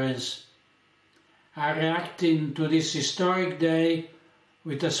 Conference, are reacting to this historic day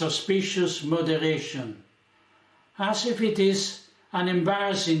with a suspicious moderation, as if it is an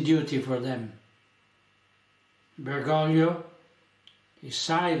embarrassing duty for them. Bergoglio is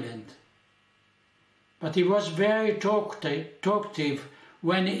silent, but he was very talkative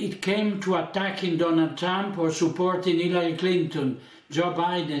when it came to attacking Donald Trump or supporting Hillary Clinton, Joe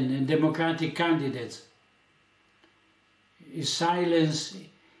Biden, and Democratic candidates. His silence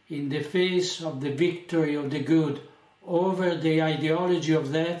in the face of the victory of the good over the ideology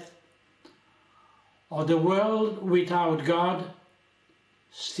of death, or the world without God,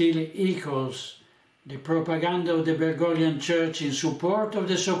 still echoes the propaganda of the Bergoglian Church in support of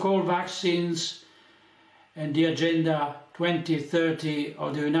the so-called vaccines and the Agenda 2030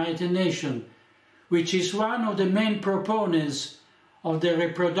 of the United Nations, which is one of the main proponents of the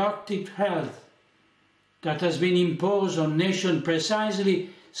reproductive health that has been imposed on nations precisely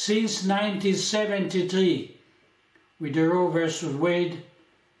since 1973 with the Roe versus Wade.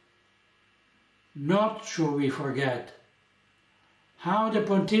 Not should we forget how the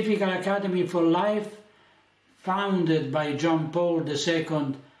Pontifical Academy for Life, founded by John Paul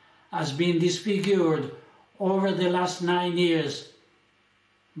II, has been disfigured over the last 9 years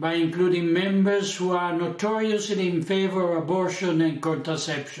by including members who are notoriously in favor of abortion and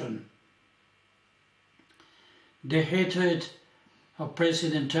contraception. The hatred of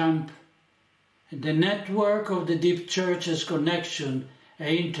President Trump and the network of the deep church's connection and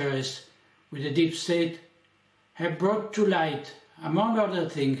interest with the deep state have brought to light, among other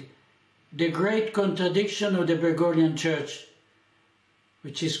things, the great contradiction of the Bergoglian Church,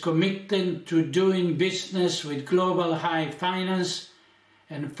 which is committed to doing business with global high finance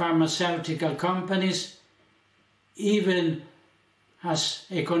and pharmaceutical companies, even as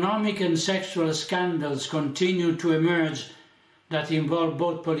economic and sexual scandals continue to emerge that involve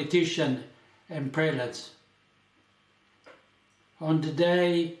both politicians and prelates. On the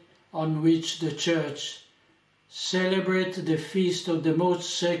day on which the Church celebrates the feast of the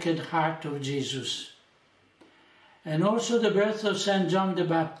most Sacred Heart of Jesus, and also the birth of St. John the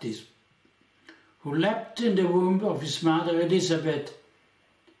Baptist, who leapt in the womb of his mother Elizabeth,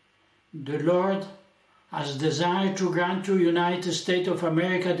 the Lord has desired to grant to the United States of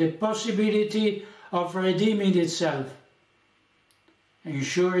America the possibility of redeeming itself,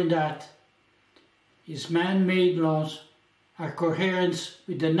 ensuring that his man-made laws are coherent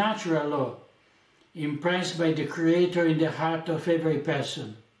with the natural law impressed by the Creator in the heart of every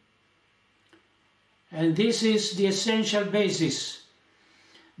person. And this is the essential basis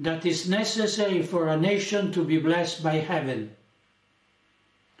that is necessary for a nation to be blessed by heaven.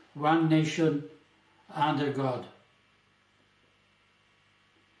 One nation under God.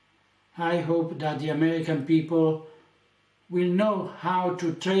 I hope that the American people will know how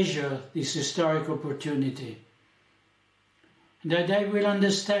to treasure this historic opportunity, that they will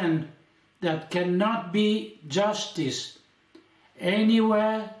understand that cannot be justice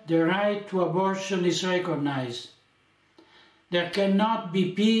anywhere the right to abortion is recognized. There cannot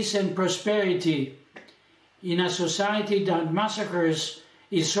be peace and prosperity in a society that massacres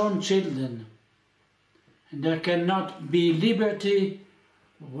its own children. And there cannot be liberty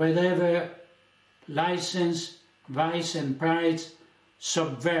wherever license, vice, and pride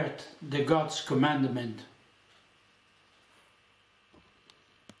subvert the God's commandment.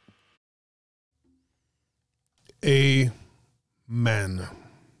 Amen.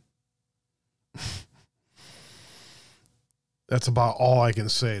 That's about all I can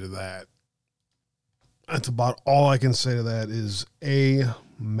say to that. That's about all I can say to that is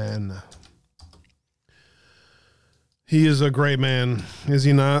amen. He is a great man, is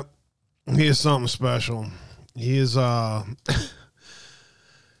he not? He is something special. He is, can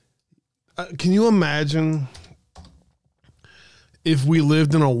you imagine if we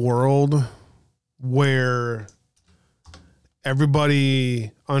lived in a world where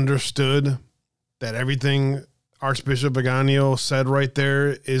everybody understood that everything Archbishop Bergoglio said right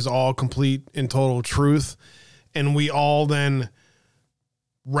there is all complete and total truth, and we all then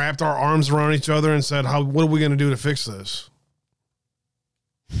wrapped our arms around each other and said, what are we going to do to fix this?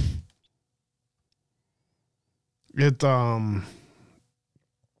 It's an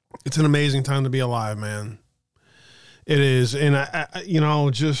amazing time to be alive, man. It is. And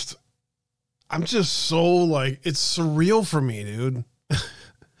I'm just so like, it's surreal for me, dude.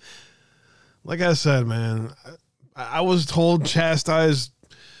 Like I said, man, I was told, chastised,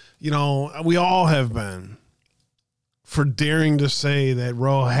 we all have been, for daring to say that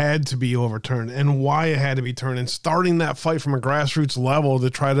Roe had to be overturned and why it had to be turned, and starting that fight from a grassroots level to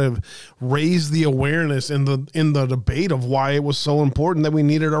try to raise the awareness in the debate of why it was so important that we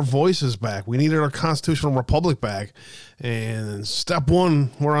needed our voices back. We needed our constitutional republic back. And step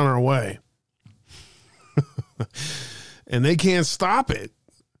one, we're on our way. And they can't stop it.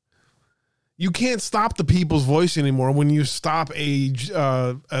 You can't stop the people's voice anymore when you stop a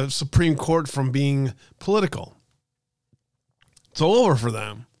Supreme Court from being political. It's all over for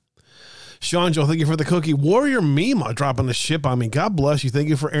them. Sean Joe, thank you for the cookie. Warrior Mima dropping the ship on me. God bless you. Thank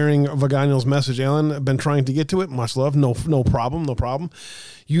you for airing Bergoglio's message, Alan. I've been trying to get to it. Much love. No problem.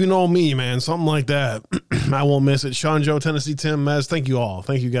 You know me, man. Something like that. I won't miss it. Sean Joe, Tennessee Tim, Mez, thank you all.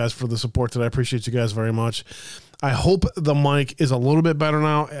 Thank you guys for the support today. I appreciate you guys very much. I hope the mic is a little bit better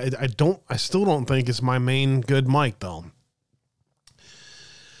now. I still don't think it's my main good mic though.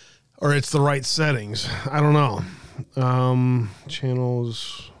 Or it's the right settings. I don't know.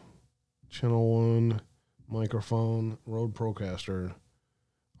 Channels, channel 1, microphone, Rode Procaster,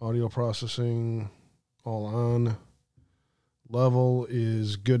 audio processing, all on. Level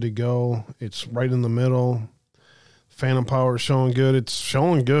is good to go. It's right in the middle. Phantom power is showing good. It's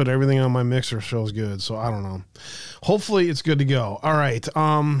showing good. Everything on my mixer shows good. So I don't know. Hopefully it's good to go. All right.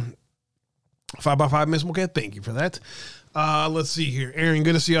 5x5 Miss Moquette, thank you for that. Let's see here. Aaron,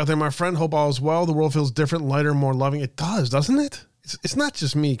 good to see you out there, my friend. Hope all is well. The world feels different, lighter, more loving. It does, doesn't it? It's not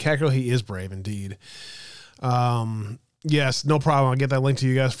just me. Cackle, he is brave indeed. Yes, no problem. I'll get that link to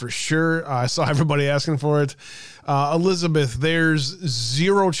you guys for sure. I saw everybody asking for it. Elizabeth, there's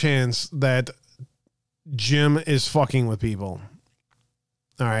zero chance that Jim is fucking with people.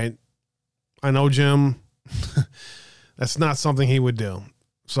 All right. I know Jim. That's not something he would do.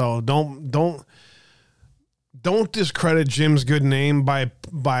 So don't discredit Jim's good name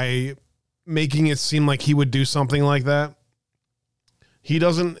by making it seem like he would do something like that. He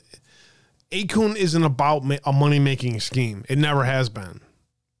doesn't. Akun isn't about a money-making scheme. It never has been.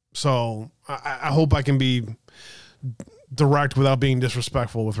 So I hope I can be direct without being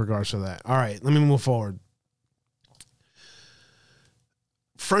disrespectful with regards to that. All right, let me move forward.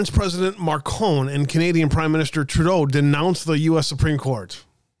 French President Macron and Canadian Prime Minister Trudeau denounced the U.S. Supreme Court.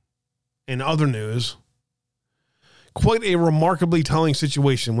 In other news, quite a remarkably telling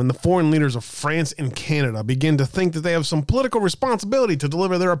situation when the foreign leaders of France and Canada begin to think that they have some political responsibility to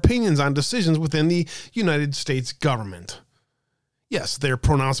deliver their opinions on decisions within the United States government. Yes, their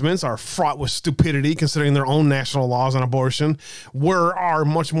pronouncements are fraught with stupidity considering their own national laws on abortion are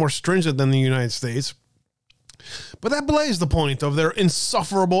much more stringent than the United States. But that belays the point of their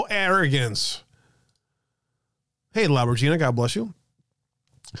insufferable arrogance. Hey, Labergina, God bless you.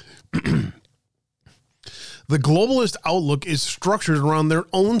 The globalist outlook is structured around their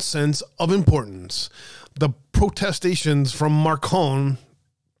own sense of importance. The protestations from Macron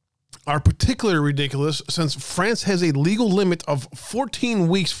are particularly ridiculous since France has a legal limit of 14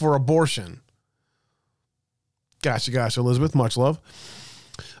 weeks for abortion. Gotcha, Elizabeth. Much love.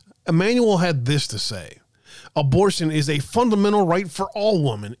 Emmanuel had this to say. Abortion is a fundamental right for all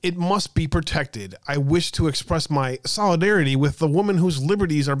women. It must be protected. I wish to express my solidarity with the women whose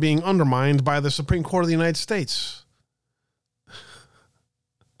liberties are being undermined by the Supreme Court of the United States.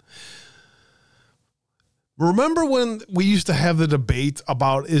 Remember when we used to have the debate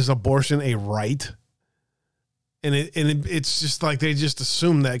about is abortion a right? And it's just like they just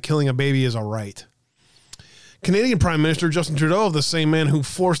assume that killing a baby is a right. Canadian Prime Minister Justin Trudeau, the same man who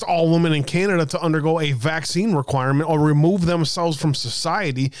forced all women in Canada to undergo a vaccine requirement or remove themselves from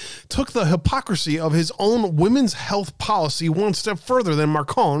society, took the hypocrisy of his own women's health policy one step further than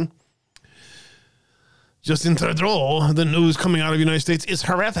Macron. Justin Trudeau, the news coming out of the United States is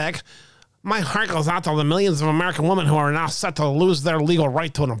horrific. My heart goes out to the millions of American women who are now set to lose their legal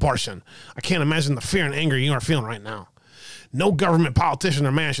right to an abortion. I can't imagine the fear and anger you are feeling right now. No government politician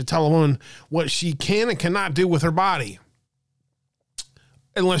or man should tell a woman what she can and cannot do with her body.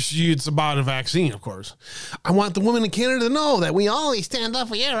 Unless it's about a vaccine, of course. I want the women in Canada to know that we always stand up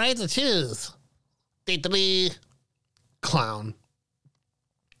for your right to choose. Clown.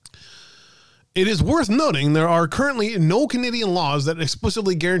 It is worth noting there are currently no Canadian laws that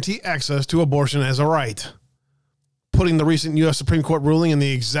explicitly guarantee access to abortion as a right, putting the recent U.S. Supreme Court ruling in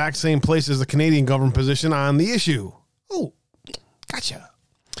the exact same place as the Canadian government position on the issue. Oh, gotcha.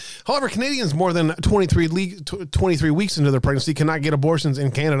 However, Canadians more than 23 weeks into their pregnancy cannot get abortions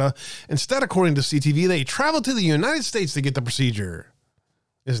in Canada. Instead, according to CTV, they travel to the United States to get the procedure.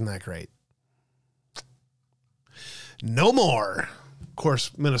 Isn't that great? No more. Of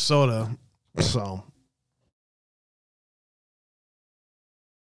course, Minnesota. So.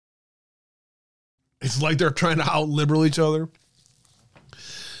 It's like they're trying to out-liberal each other.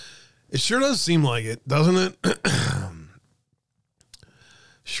 It sure does seem like it, doesn't it?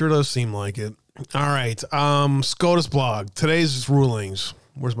 Sure does seem like it. All right. SCOTUS blog. Today's rulings.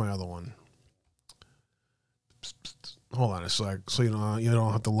 Where's my other one? Hold on a sec. So you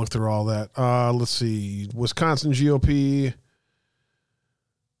don't have to look through all that. Let's see. Wisconsin GOP.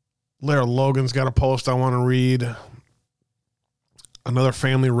 Lara Logan's got a post I want to read. Another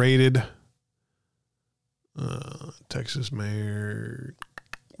family raided. Texas Mayor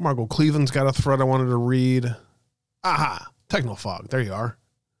Margot Cleveland's got a thread I wanted to read. Aha. Technofog. There you are.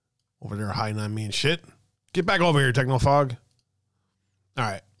 Over there hiding on me and shit. Get back over here, Technofog. All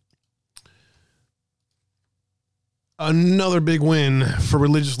right. Another big win for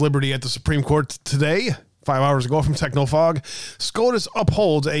religious liberty at the Supreme Court today. 5 hours ago from Technofog. SCOTUS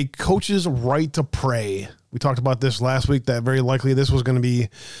upholds a coach's right to pray. We talked about this last week, that very likely this was going to be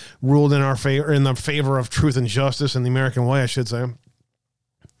ruled in our favor, in the favor of truth and justice in the American way, I should say.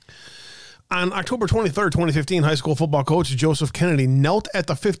 On October 23rd, 2015, high school football coach Joseph Kennedy knelt at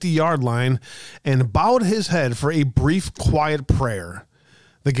the 50-yard line and bowed his head for a brief, quiet prayer.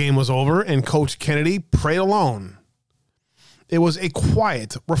 The game was over, and Coach Kennedy prayed alone. It was a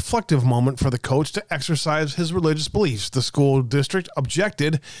quiet, reflective moment for the coach to exercise his religious beliefs. The school district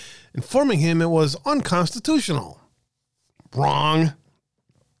objected, informing him it was unconstitutional. Wrong.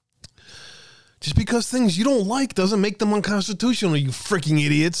 Just because things you don't like doesn't make them unconstitutional, you freaking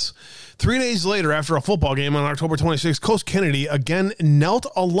idiots. 3 days later, after a football game on October 26th, Coach Kennedy again knelt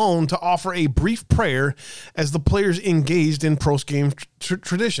alone to offer a brief prayer as the players engaged in post-game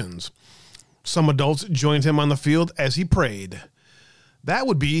traditions. Some adults joined him on the field as he prayed. That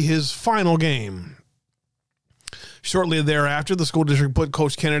would be his final game. Shortly thereafter, the school district put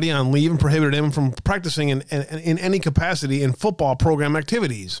Coach Kennedy on leave and prohibited him from practicing in any capacity in football program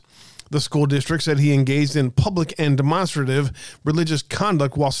activities. The school district said he engaged in public and demonstrative religious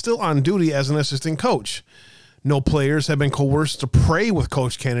conduct while still on duty as an assistant coach. No players have been coerced to pray with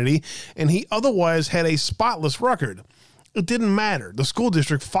Coach Kennedy, and he otherwise had a spotless record. It didn't matter. The school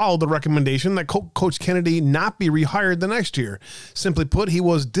district followed the recommendation that Coach Kennedy not be rehired the next year. Simply put, he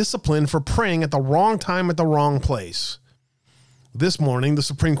was disciplined for praying at the wrong time at the wrong place. This morning, the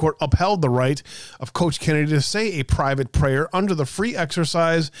Supreme Court upheld the right of Coach Kennedy to say a private prayer under the free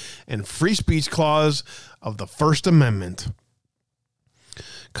exercise and free speech clause of the First Amendment.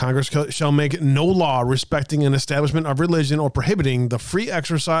 Congress shall make no law respecting an establishment of religion or prohibiting the free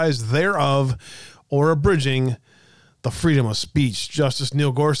exercise thereof or abridging the freedom of speech. Justice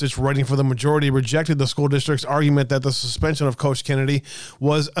Neil Gorsuch, writing for the majority, rejected the school district's argument that the suspension of Coach Kennedy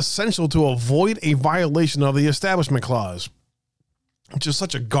was essential to avoid a violation of the Establishment Clause. Which is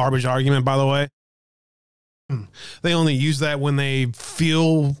such a garbage argument, by the way. They only use that when they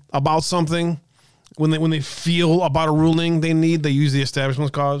feel about something. When they feel about a ruling they use the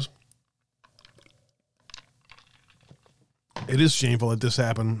Establishment Clause. It is shameful that this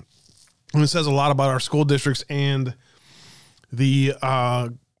happened. And it says a lot about our school districts and the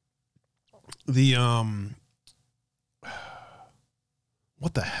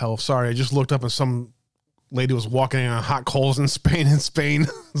what the hell? Sorry, I just looked up and some lady was walking on hot coals in Spain.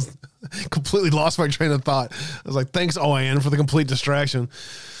 Completely lost my train of thought. I was like, thanks, OIN, for the complete distraction.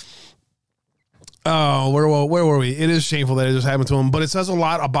 Oh, where were we? It is shameful that it just happened to him, but it says a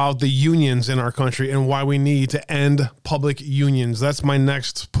lot about the unions in our country and why we need to end public unions. That's my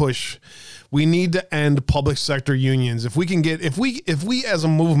next push. We need to end public sector unions. If we as a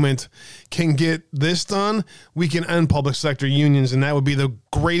movement can get this done, we can end public sector unions, and that would be the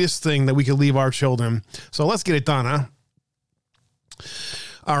greatest thing that we could leave our children. So let's get it done, huh?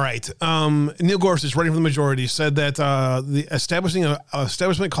 All right. Neil Gorsuch, writing for the majority, said that the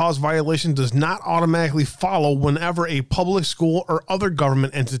establishment clause violation does not automatically follow whenever a public school or other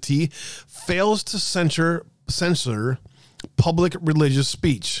government entity fails to censor public religious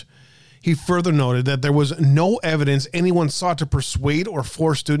speech. He further noted that there was no evidence anyone sought to persuade or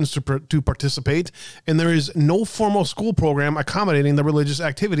force students to participate, and there is no formal school program accommodating the religious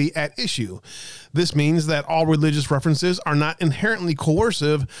activity at issue. This means that all religious references are not inherently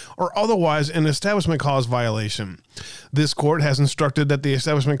coercive or otherwise an Establishment Clause violation. This court has instructed that the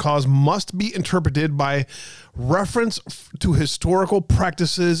Establishment Clause must be interpreted by reference to historical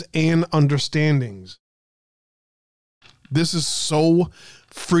practices and understandings. This is so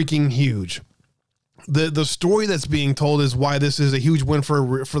freaking huge. The story that's being told is why this is a huge win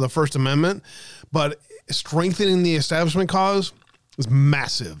for the First Amendment, but strengthening the Establishment Clause is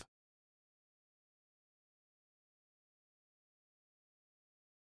massive.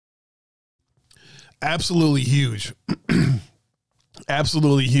 Absolutely huge.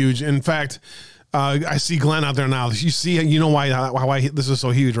 Absolutely huge. In fact, I see Glenn out there now. You know why this is so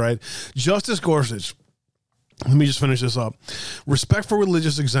huge, right? Justice Gorsuch. Let me just finish this up. Respect for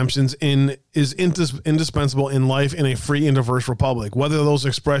religious exemptions is indispensable in life in a free and diverse republic, whether those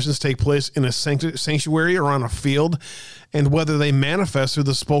expressions take place in a sanctuary or on a field, and whether they manifest through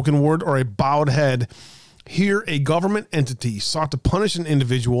the spoken word or a bowed head. Here, a government entity sought to punish an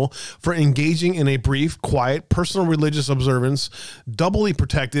individual for engaging in a brief, quiet, personal religious observance, doubly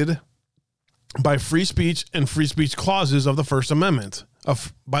protected by free speech and free speech clauses of the First Amendment.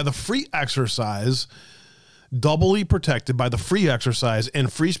 By the free exercise doubly protected by the free exercise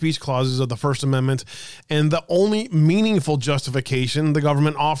and free speech clauses of the First Amendment, and the only meaningful justification the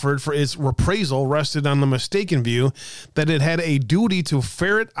government offered for its reprisal rested on the mistaken view that it had a duty to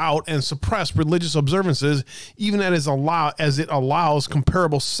ferret out and suppress religious observances, even as it allows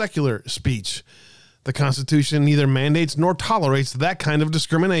comparable secular speech. The Constitution neither mandates nor tolerates that kind of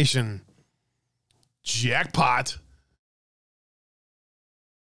discrimination. Jackpot.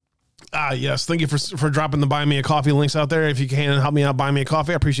 Yes. Thank you for dropping the Buy Me a Coffee links out there. If you can help me out, buy me a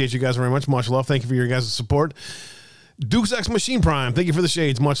coffee. I appreciate you guys very much. Much love. Thank you for your guys' support. Duke's X Machine Prime. Thank you for the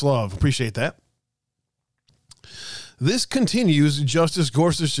shades. Much love. Appreciate that. This continues Justice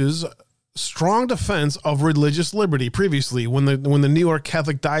Gorsuch's strong defense of religious liberty. Previously, when the New York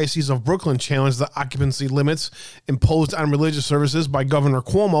Catholic Diocese of Brooklyn challenged the occupancy limits imposed on religious services by Governor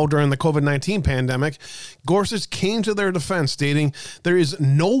Cuomo during the COVID-19 pandemic, Gorsuch came to their defense, stating, "There is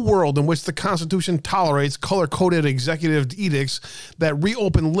no world in which the Constitution tolerates color-coded executive edicts that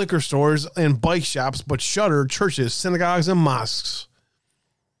reopen liquor stores and bike shops but shutter churches, synagogues, and mosques."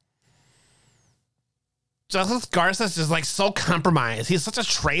 Justice Gorsuch is like so compromised. He's such a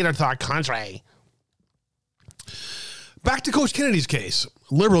traitor to our country. Back to Coach Kennedy's case.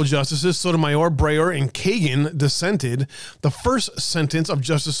 Liberal Justices Sotomayor, Breyer, and Kagan dissented. The first sentence of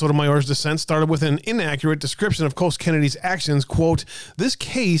Justice Sotomayor's dissent started with an inaccurate description of Coach Kennedy's actions. Quote, "This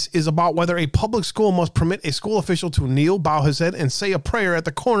case is about whether a public school must permit a school official to kneel, bow his head, and say a prayer at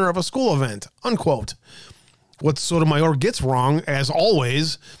the corner of a school event." Unquote. What Sotomayor gets wrong, as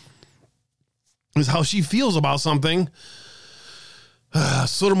always, is how she feels about something.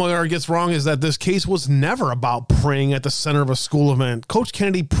 Sotomayor gets wrong is that this case was never about praying at the center of a school event. Coach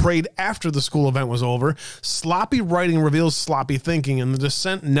Kennedy prayed after the school event was over. Sloppy writing reveals sloppy thinking, and the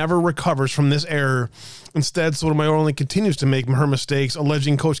dissent never recovers from this error. Instead, Sotomayor only continues to make her mistakes,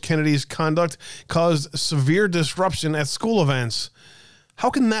 alleging Coach Kennedy's conduct caused severe disruption at school events. How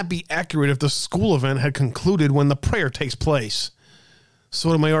can that be accurate if the school event had concluded when the prayer takes place?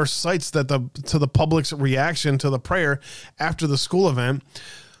 Sotomayor cites that to the public's reaction to the prayer after the school event.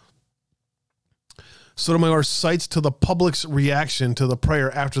 Sotomayor cites to the public's reaction to the prayer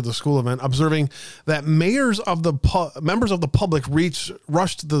after the school event, observing that members of the public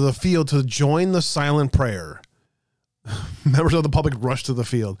rushed to the field to join the silent prayer. Members of the public rushed to the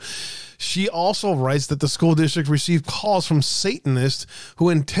field. She also writes that the school district received calls from Satanists who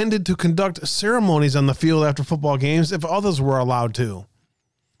intended to conduct ceremonies on the field after football games if others were allowed to.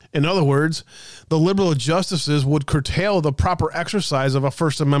 In other words, the liberal justices would curtail the proper exercise of a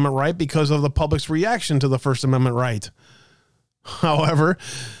First Amendment right because of the public's reaction to the First Amendment right. However,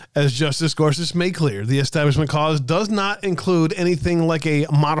 as Justice Gorsuch made clear, the Establishment Clause does not include anything like a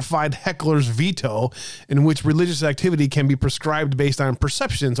modified heckler's veto in which religious activity can be prescribed based on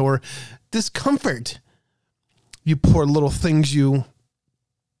perceptions or discomfort. You poor little things, you.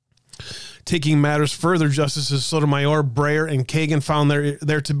 Taking matters further, Justices Sotomayor, Breyer, and Kagan found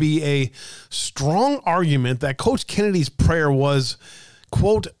there to be a strong argument that Coach Kennedy's prayer was,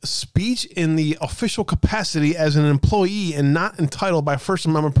 quote, speech in the official capacity as an employee and not entitled by First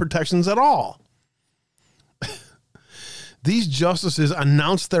Amendment protections at all. These justices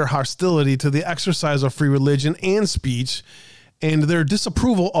announced their hostility to the exercise of free religion and speech and their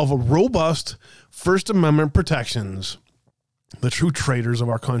disapproval of robust First Amendment protections. The true traitors of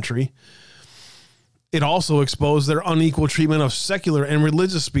our country. It also exposed their unequal treatment of secular and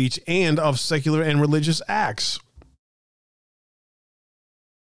religious speech and of secular and religious acts.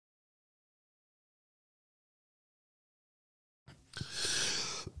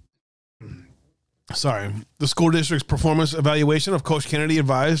 The school district's performance evaluation of Coach Kennedy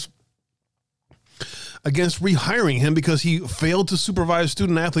advised against rehiring him because he failed to supervise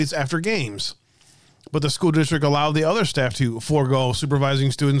student athletes after games. But the school district allowed the other staff to forego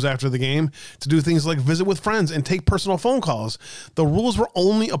supervising students after the game to do things like visit with friends and take personal phone calls. The rules were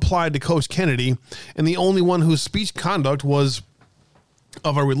only applied to Coach Kennedy, and the only one whose speech conduct was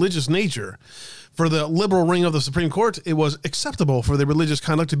of a religious nature. For the liberal wing of the Supreme Court, it was acceptable for the religious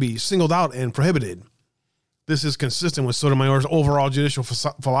conduct to be singled out and prohibited. This is consistent with Sotomayor's overall judicial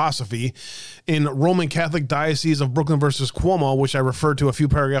philosophy. In Roman Catholic Diocese of Brooklyn versus Cuomo, which I referred to a few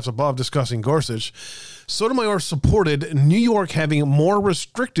paragraphs above discussing Gorsuch, Sotomayor supported New York having more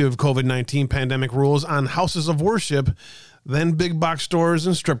restrictive COVID-19 pandemic rules on houses of worship than big box stores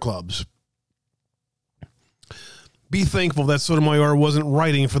and strip clubs. Be thankful that Sotomayor wasn't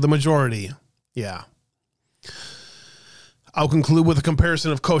writing for the majority. Yeah. I'll conclude with a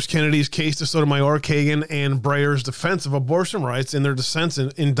comparison of Coach Kennedy's case to Sotomayor, Kagan, and Breyer's defense of abortion rights in their dissents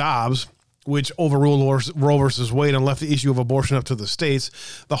in Dobbs, which overruled Roe versus Wade and left the issue of abortion up to the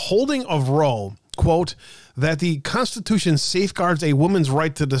states. The holding of Roe, quote, that the Constitution safeguards a woman's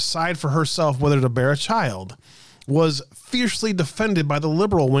right to decide for herself whether to bear a child, was fiercely defended by the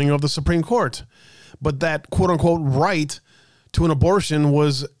liberal wing of the Supreme Court. But that quote-unquote right to an abortion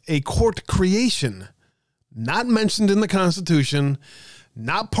was a court creation, not mentioned in the Constitution,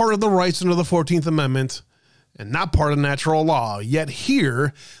 not part of the rights under the 14th Amendment, and not part of natural law. Yet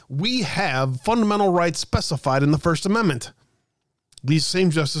here, we have fundamental rights specified in the First Amendment. These same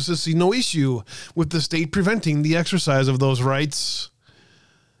justices see no issue with the state preventing the exercise of those rights.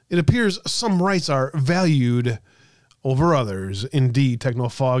 It appears some rights are valued over others. Indeed,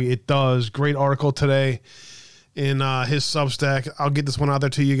 Technofog, it does. Great article today in his Substack. I'll get this one out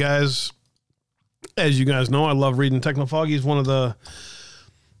there to you guys. As you guys know, I love reading Technofog. He's one of the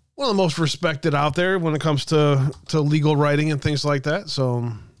most respected out there when it comes to legal writing and things like that.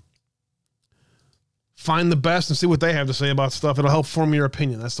 So find the best and see what they have to say about stuff. It'll help form your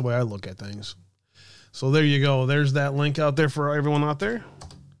opinion. That's the way I look at things. So there you go. There's that link out there for everyone out there.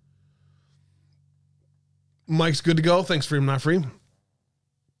 Mike's good to go. Thanks, Freedom Not Free.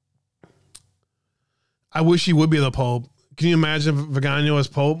 I wish he would be the Pope. Can you imagine Vigano as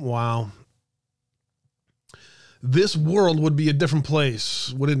Pope? Wow. This world would be a different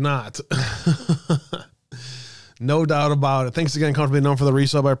place, would it not? No doubt about it. Thanks again, Comfortably Known, for the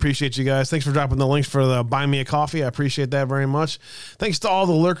resub. I appreciate you guys. Thanks for dropping the links for the Buy Me a Coffee. I appreciate that very much. Thanks to all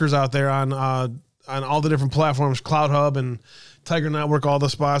the lurkers out there on all the different platforms, Cloud Hub and Tiger Network, all the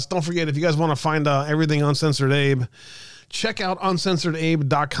spots. Don't forget, if you guys want to find everything Uncensored Abe, check out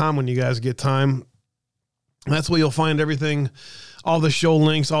uncensoredabe.com when you guys get time. That's where you'll find everything, all the show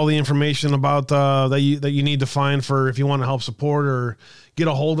links, all the information about that you need to find for if you want to help support or get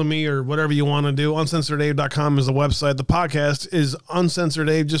a hold of me or whatever you want to do. Uncensoredabe.com is the website. The podcast is Uncensored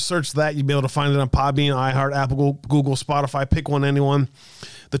Abe. Just search that. You'll be able to find it on Podbean, iHeart, Apple, Google, Spotify. Pick one, anyone.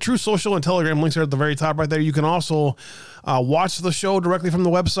 The True Social and Telegram links are at the very top right there. You can also watch the show directly from the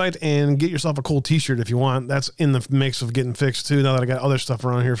website and get yourself a cool t-shirt if you want. That's in the mix of getting fixed too, now that I got other stuff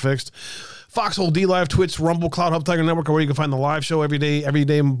around here fixed. Foxhole, D-Live, Twitch, Rumble, Cloud Hub, Tiger Network, where you can find the live show every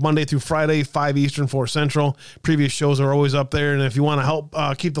day, Monday through Friday, 5 Eastern, 4 Central. Previous shows are always up there, and if you want to help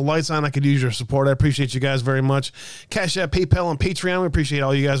keep the lights on, I could use your support. I appreciate you guys very much. Cash App, PayPal, and Patreon, we appreciate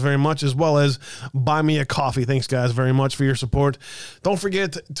all you guys very much, as well as Buy Me a Coffee. Thanks, guys, very much for your support. Don't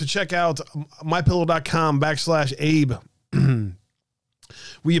forget to check out mypillow.com/Abe.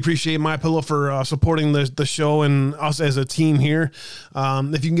 We appreciate MyPillow for supporting the show and us as a team here.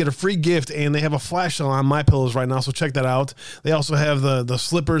 If you can get a free gift, and they have a flash sale on MyPillows right now, so check that out. They also have the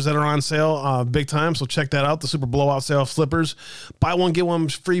slippers that are on sale big time, so check that out, the super blowout sale of slippers. Buy one, get one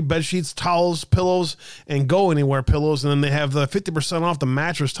free bed sheets, towels, pillows, and Go Anywhere pillows. And then they have the 50% off the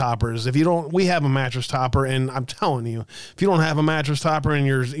mattress toppers. If you don't, we have a mattress topper, and I'm telling you, if you don't have a mattress topper and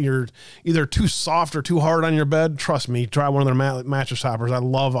you're either too soft or too hard on your bed, trust me, try one of their mattress toppers. I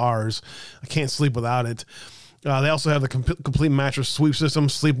love ours. I can't sleep without it. They also have the complete mattress sweep system,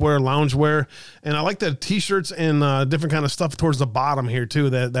 sleepwear, loungewear, and I like the t-shirts and different kind of stuff towards the bottom here too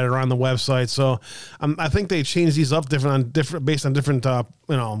that are on the website. So I think they change these up based on different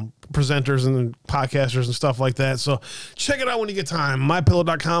presenters and podcasters and stuff like that. So check it out when you get time.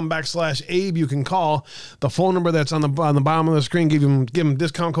 MyPillow.com/Abe. You can call the phone number that's on the bottom of the screen. Give them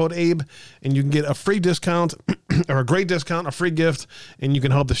discount code Abe, and you can get a free discount or a great discount, a free gift, and you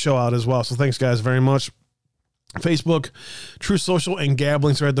can help the show out as well. So thanks, guys, very much. Facebook, True Social, and Gab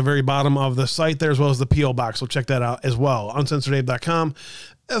links are at the very bottom of the site there, as well as the P.O. Box. So check that out as well. Uncensoredabe.com.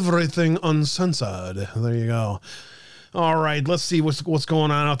 Everything uncensored. There you go. All right, let's see what's going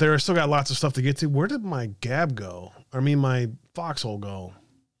on out there. I still got lots of stuff to get to. Where did my Gab go? My Foxhole go?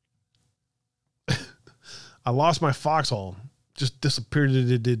 I lost my Foxhole. Just disappeared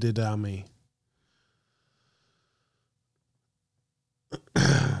on me.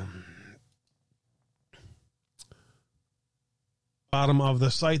 Bottom of the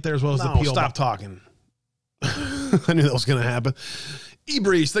site there, as well as the PO. Stop talking. I knew that was going to happen.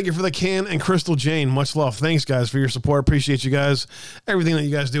 E-Breeze, thank you for the can, and Crystal Jane, much love. Thanks, guys, for your support. Appreciate you guys. Everything that you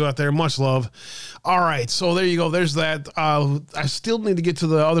guys do out there, much love. All right, so there you go. There's that. I still need to get to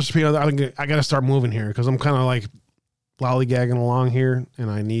the other subpoena. I got to start moving here because I'm kind of like lollygagging along here, and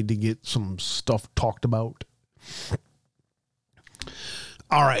I need to get some stuff talked about.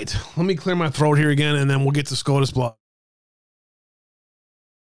 All right, let me clear my throat here again, and then we'll get to SCOTUS blog.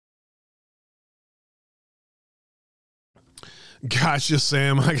 Gotcha,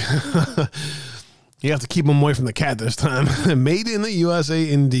 Sam. You have to keep them away from the cat this time. Made in the USA,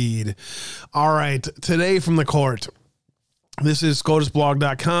 indeed. All right, today from the court. This is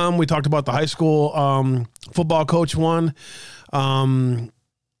SCOTUSblog.com. We talked about the high school football coach one.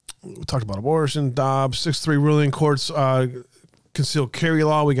 We talked about abortion, Dobbs, 6-3 ruling, courts concealed carry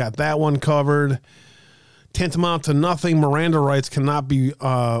law. We got that one covered. Tantamount to nothing. Miranda rights cannot be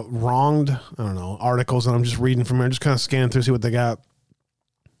wronged. I don't know, articles, and I'm just reading from here, just kind of scanning through, see what they got.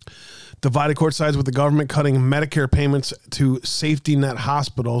 Divided court sides with the government cutting Medicare payments to safety net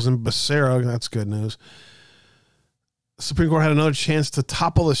hospitals in Becerra. That's good news. Supreme Court had another chance to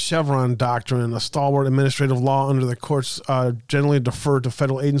topple the Chevron doctrine, a stalwart administrative law under the courts generally defer to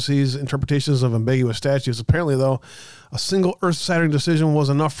federal agencies' interpretations of ambiguous statutes. Apparently, though, a single earth-shattering decision was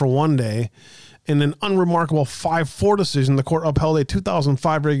enough for one day. In an unremarkable 5-4 decision, the court upheld a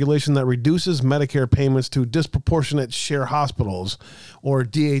 2005 regulation that reduces Medicare payments to disproportionate share hospitals, or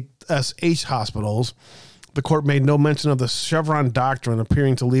DSH hospitals. The court made no mention of the Chevron doctrine,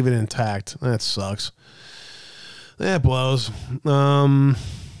 appearing to leave it intact. That sucks. That blows. How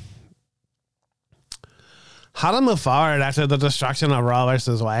to move forward after the destruction of Roe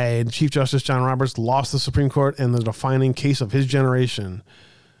versus Wade? Chief Justice John Roberts lost the Supreme Court in the defining case of his generation.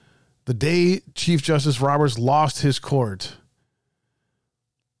 The day Chief Justice Roberts lost his court,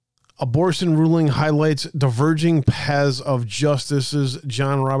 abortion ruling highlights diverging paths of Justices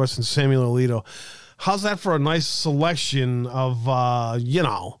John Roberts and Samuel Alito. How's that for a nice selection of,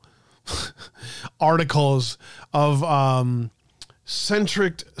 articles of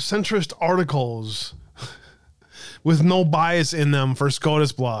centrist articles with no bias in them for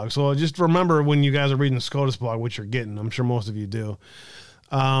SCOTUS blog. So just remember when you guys are reading the SCOTUS blog, what you're getting. I'm sure most of you do.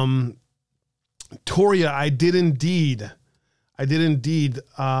 Toria, I did indeed. I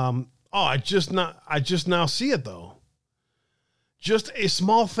just now see it though. Just a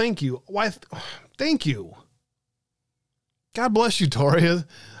small thank you. Why? Thank you. God bless you, Toria.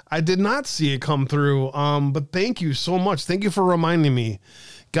 I did not see it come through. But thank you so much. Thank you for reminding me.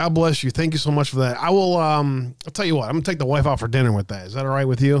 God bless you. Thank you so much for that. I will, I'll tell you what, I'm gonna take the wife out for dinner with that. Is that all right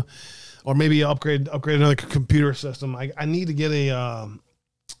with you? Or maybe upgrade another computer system. I need to get a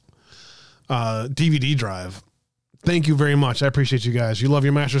DVD drive. Thank you very much. I appreciate you guys. You love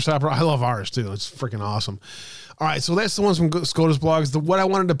your Master Stopper. I love ours too. It's freaking awesome. All right. So that's the ones from SCOTUS blogs. What I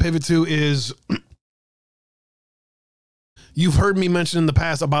wanted to pivot to is you've heard me mention in the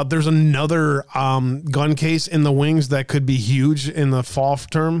past about there's another gun case in the wings that could be huge in the fall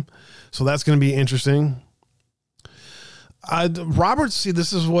term. So that's going to be interesting. Roberts, see,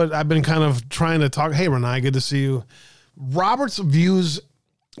 this is what I've been kind of trying to talk. Hey, Renai, good to see you. Roberts views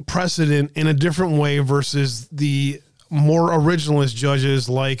precedent in a different way versus the more originalist judges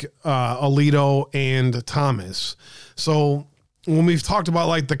like Alito and Thomas. So when we've talked about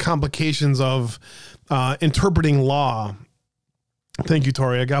like the complications of interpreting law, thank you,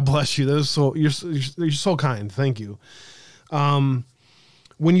 Toria. God bless you. That is so you're so kind. Thank you.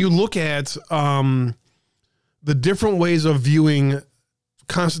 When you look at the different ways of viewing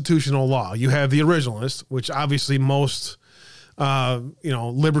constitutional law, you have the originalist, which obviously most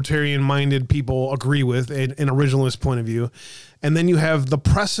libertarian-minded people agree with, an originalist point of view. And then you have the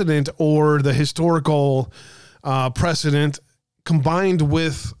precedent or the historical precedent combined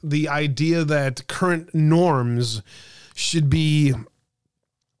with the idea that current norms should be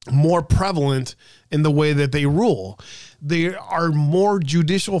more prevalent in the way that they rule. They are more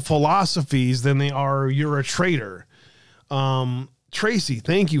judicial philosophies than they are you're a traitor. Tracy,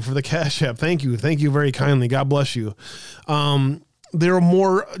 thank you for the Cash App. Thank you. Thank you very kindly. God bless you. There are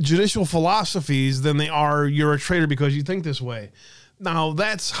more judicial philosophies than they are you're a traitor because you think this way. Now,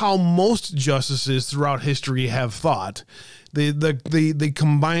 that's how most justices throughout history have thought. They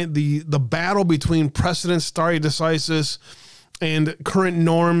combine the battle between precedent, stare decisis, and current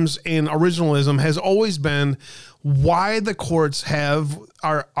norms and originalism has always been why the courts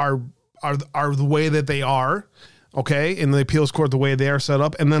are the way that they are. Okay, in the appeals court, the way they are set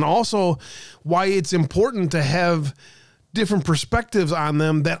up, and then also why it's important to have different perspectives on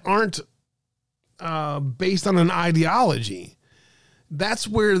them that aren't based on an ideology. That's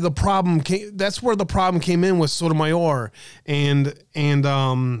where the problem came. That's where the problem came in with Sotomayor and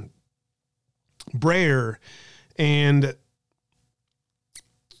Breyer and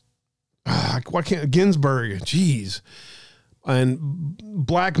Ginsburg, jeez, and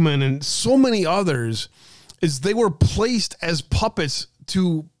Blackmun and so many others. Is they were placed as puppets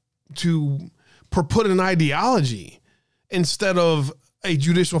to put an ideology instead of a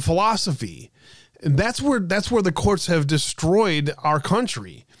judicial philosophy. And that's where the courts have destroyed our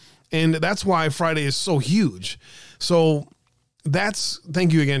country. And that's why Friday is so huge. So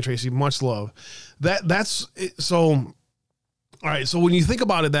thank you again, Tracy. Much love. So, all right. So when you think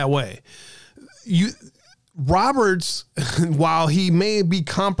about it that way, Roberts, while he may be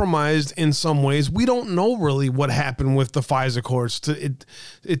compromised in some ways, we don't know really what happened with the FISA courts. Did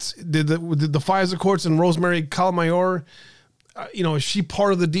the FISA courts and Rosemary Calamayor, is she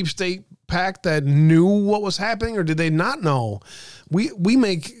part of the deep state pact that knew what was happening, or did they not know? We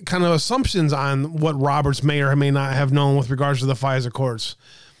make kind of assumptions on what Roberts may or may not have known with regards to the FISA courts.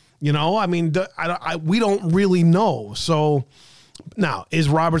 We don't really know. So now, is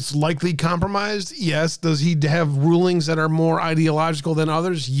Roberts likely compromised? Yes. Does he have rulings that are more ideological than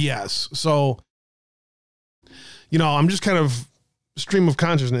others? Yes. So, I'm just kind of stream of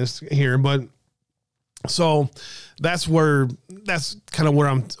consciousness here, but so that's kind of where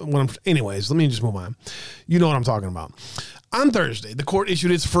I'm, anyways, let me just move on. You know what I'm talking about. On Thursday, the court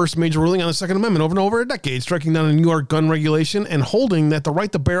issued its first major ruling on the Second Amendment over a decade, striking down a New York gun regulation and holding that the right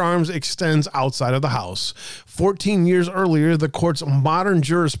to bear arms extends outside of the house. 14 years earlier, the court's modern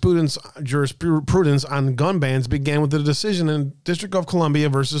jurisprudence on gun bans began with the decision in District of Columbia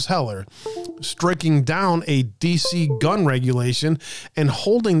versus Heller, striking down a D.C. gun regulation and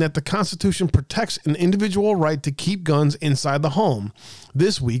holding that the Constitution protects an individual right to keep guns inside the home.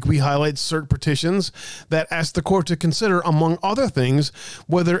 This week, we highlight cert petitions that ask the court to consider, among other things,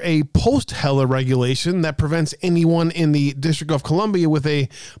 whether a post-Heller regulation that prevents anyone in the District of Columbia with a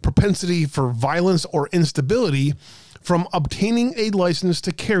propensity for violence or instability from obtaining a license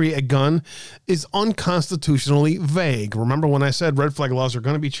to carry a gun is unconstitutionally vague. Remember when I said red flag laws are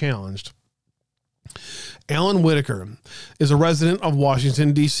going to be challenged? Alan Whitaker is a resident of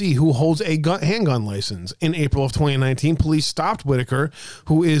Washington, D.C., who holds a handgun license. In April of 2019, police stopped Whitaker,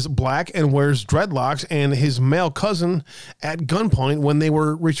 who is black and wears dreadlocks, and his male cousin at gunpoint when they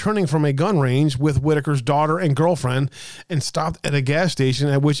were returning from a gun range with Whitaker's daughter and girlfriend, and stopped at a gas station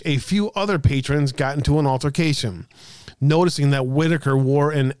at which a few other patrons got into an altercation. Noticing that Whitaker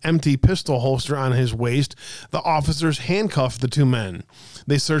wore an empty pistol holster on his waist, the officers handcuffed the two men.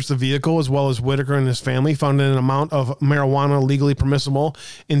 They searched the vehicle as well as Whitaker and his family, found an amount of marijuana legally permissible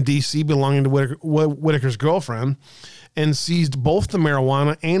in D.C. belonging to Whitaker's girlfriend, and seized both the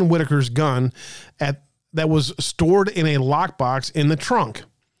marijuana and Whitaker's gun that was stored in a lockbox in the trunk.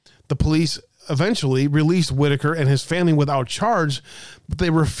 The police eventually released Whitaker and his family without charge, but they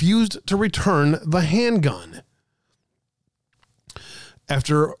refused to return the handgun.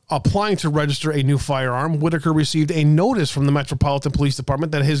 After applying to register a new firearm, Whitaker received a notice from the Metropolitan Police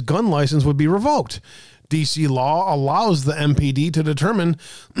Department that his gun license would be revoked. D.C. law allows the MPD to determine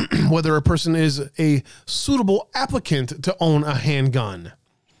whether a person is a suitable applicant to own a handgun.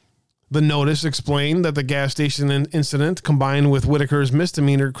 The notice explained that the gas station incident, combined with Whitaker's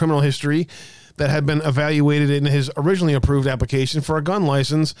misdemeanor criminal history that had been evaluated in his originally approved application for a gun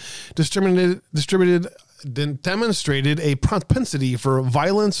license, demonstrated a propensity for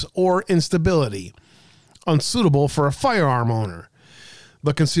violence or instability, unsuitable for a firearm owner.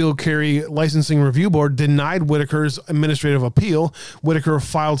 The Concealed Carry Licensing Review Board denied Whitaker's administrative appeal. Whitaker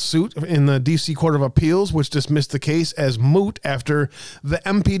filed suit in the D.C. Court of Appeals, which dismissed the case as moot after the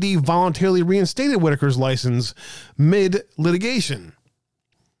MPD voluntarily reinstated Whitaker's license mid-litigation.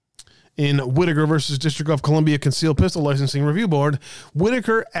 In Whitaker versus District of Columbia Concealed Pistol Licensing Review Board,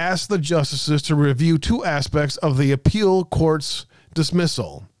 Whitaker asked the justices to review two aspects of the appeal court's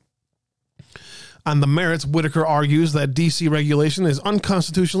dismissal. On the merits, Whitaker argues that D.C. regulation is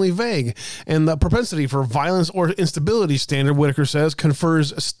unconstitutionally vague, and the propensity for violence or instability standard, Whitaker says,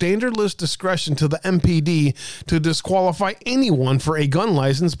 confers standardless discretion to the MPD to disqualify anyone for a gun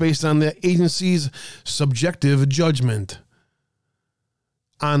license based on the agency's subjective judgment.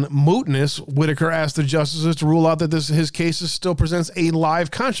 On mootness, Whitaker asked the justices to rule out that his case still presents a live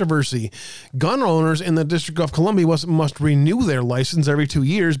controversy. Gun owners in the District of Columbia must renew their license every 2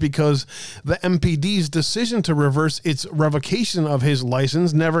 years because the MPD's decision to reverse its revocation of his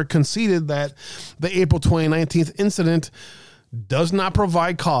license never conceded that the April 2019 incident does not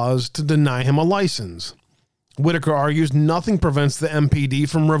provide cause to deny him a license. Whitaker argues nothing prevents the MPD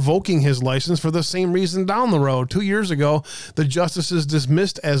from revoking his license for the same reason down the road. 2 years ago, the justices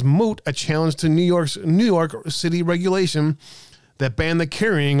dismissed as moot a challenge to New York City regulation that banned the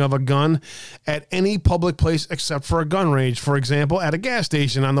carrying of a gun at any public place except for a gun range. For example, at a gas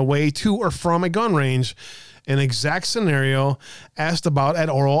station on the way to or from a gun range, an exact scenario asked about at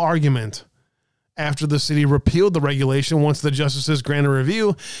oral argument. After the city repealed the regulation, once the justices granted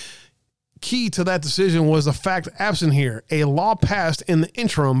review, key to that decision was a fact absent here: a law passed in the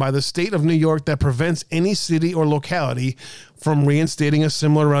interim by the state of New York that prevents any city or locality from reinstating a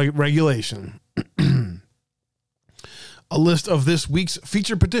similar regulation. A list of this week's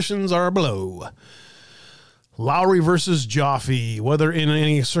featured petitions are below. Lowry versus Jaffe. Whether in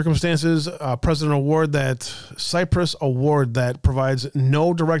any circumstances, President award that Cyprus award that provides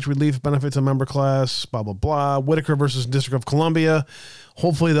no direct relief benefit to member class, blah, blah, blah. Whitaker versus District of Columbia.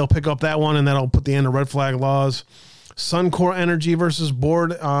 Hopefully they'll pick up that one and that'll put the end of red flag laws. Suncor Energy versus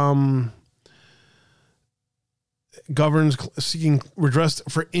board governs seeking redress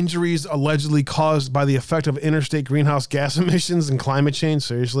for injuries allegedly caused by the effect of interstate greenhouse gas emissions and climate change.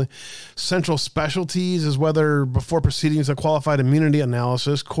 Seriously. Central Specialties is whether before proceedings a qualified immunity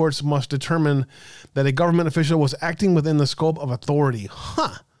analysis, courts must determine that a government official was acting within the scope of authority.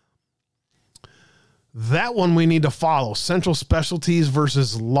 That one we need to follow. Central Specialties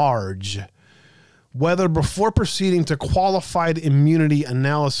versus Large. Whether before proceeding to qualified immunity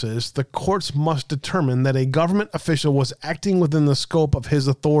analysis, the courts must determine that a government official was acting within the scope of his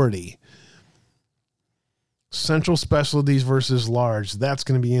authority. Central Specialties versus Large. That's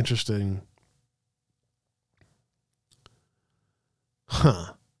going to be interesting.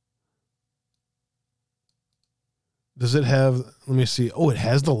 Does it have, let me see. Oh, it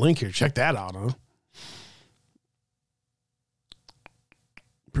has the link here. Check that out, huh?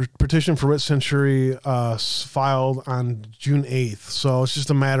 Petition for writ century filed on June 8th. So it's just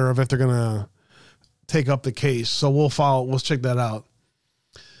a matter of if they're going to take up the case. So we'll check that out.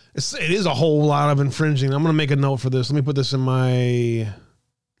 It is a whole lot of infringing. I'm going to make a note for this. Let me put this in my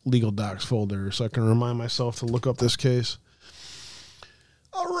legal docs folder so I can remind myself to look up this case.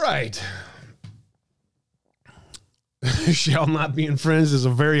 All right. Shall not be infringed is a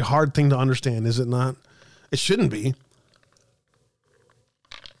very hard thing to understand, is it not? It shouldn't be.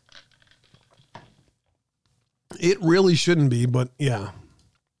 It really shouldn't be, but yeah.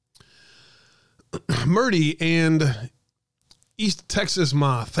 Murdy and East Texas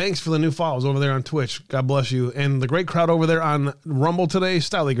Ma, thanks for the new follows over there on Twitch. God bless you. And the great crowd over there on Rumble today.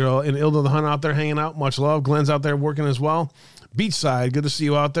 Styly Girl and Ilda the Hunt out there hanging out. Much love. Glenn's out there working as well. Beachside, good to see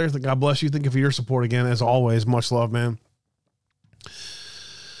you out there. God bless you. Thank you for your support again, as always. Much love, man.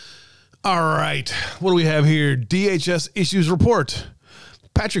 All right. What do we have here? DHS issues report.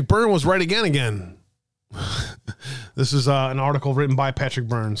 Patrick Byrne was right again. This is an article written by Patrick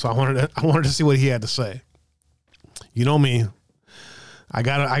Byrne, so I wanted to see what he had to say. You know me, I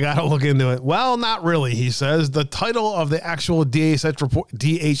gotta look into it. Well, not really, he says. The title of the actual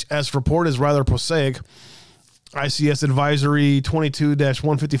DHS report is rather prosaic. ICS Advisory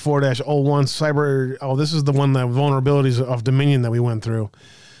 22-154-01 Cyber. Oh, this is the one, that vulnerabilities of Dominion that we went through.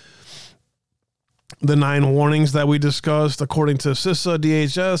 The 9 warnings that we discussed, according to CISA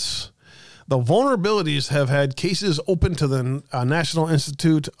DHS. The vulnerabilities have had cases open to the National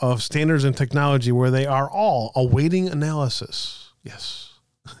Institute of Standards and Technology where they are all awaiting analysis. Yes.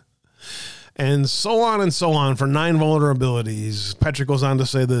 And so on for 9 vulnerabilities. Patrick goes on to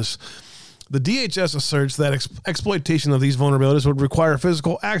say this. The DHS asserts that exploitation of these vulnerabilities would require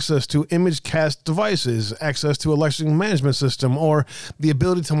physical access to image cast devices, access to election management system, or the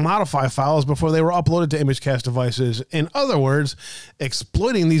ability to modify files before they were uploaded to image cast devices. In other words,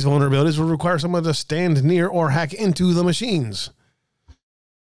 exploiting these vulnerabilities would require someone to stand near or hack into the machines.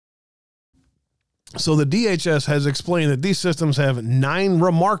 So the DHS has explained that these systems have 9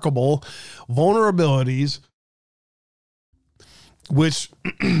 remarkable vulnerabilities, which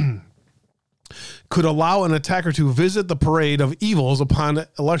could allow an attacker to visit the parade of evils upon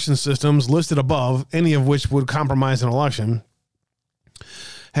election systems listed above, any of which would compromise an election.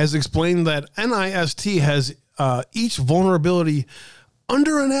 Has explained that NIST has each vulnerability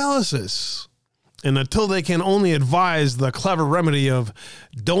under analysis. And until they can only advise the clever remedy of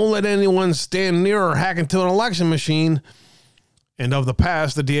don't let anyone stand near or hack into an election machine, and of the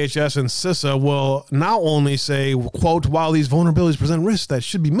past, the DHS and CISA will now only say, quote, while these vulnerabilities present risks that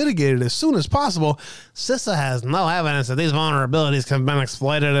should be mitigated as soon as possible, CISA has no evidence that these vulnerabilities have been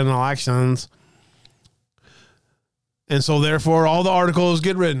exploited in elections. And so, therefore, all the articles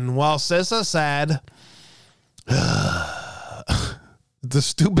get written. While CISA said, the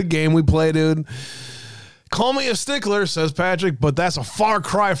stupid game we play, dude. Call me a stickler, says Patrick, but that's a far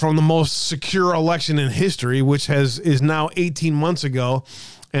cry from the most secure election in history, which is now 18 months ago,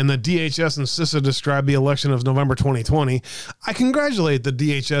 and the DHS and CISA described the election of November 2020. I congratulate the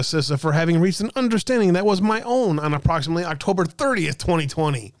DHS CISA for having reached an understanding that was my own on approximately October 30th,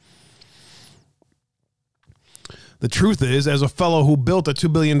 2020. The truth is, as a fellow who built a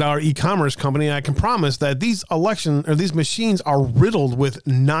 $2 billion e-commerce company, I can promise that these machines are riddled with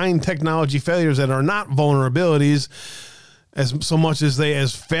 9 technology failures that are not vulnerabilities as so much as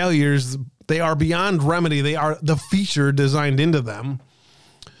as failures. They are beyond remedy. They are the feature designed into them.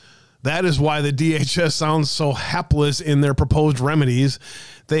 That is why the DHS sounds so hapless in their proposed remedies.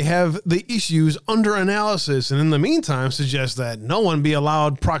 They have the issues under analysis, and in the meantime suggest that no one be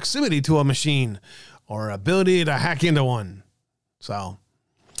allowed proximity to a machine or ability to hack into one. So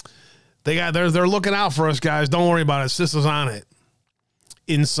they're looking out for us, guys. Don't worry about it. CISA's on it.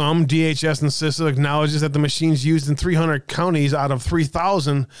 In some, DHS and CISA acknowledges that the machines used in 300 counties out of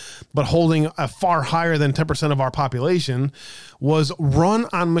 3,000, but holding a far higher than 10% of our population, was run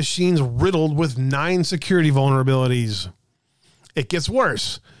on machines riddled with 9 security vulnerabilities. It gets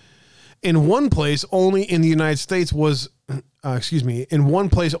worse. In one place only in the United States was, in one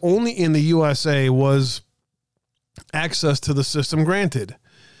place only in the USA was access to the system granted.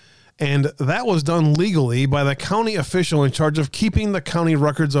 And that was done legally by the county official in charge of keeping the county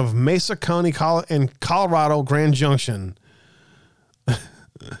records of Mesa County and Colorado Grand Junction.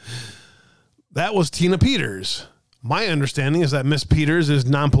 That was Tina Peters. My understanding is that Miss Peters is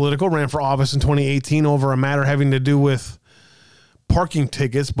non-political, ran for office in 2018 over a matter having to do with parking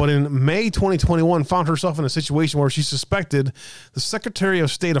tickets, but in May 2021 found herself in a situation where she suspected the Secretary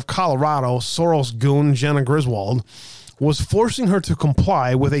of State of Colorado, Soros goon Jenna Griswold, was forcing her to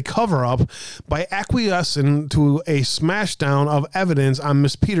comply with a cover-up by acquiescing to a smashdown of evidence on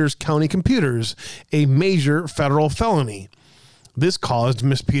Miss Peters' county computers, a major federal felony. This caused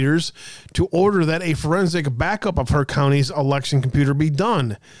Miss Peters to order that a forensic backup of her county's election computer be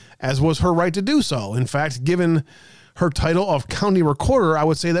done, as was her right to do so. In fact, given her title of county recorder, I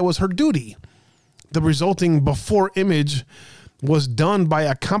would say that was her duty. The resulting before image was done by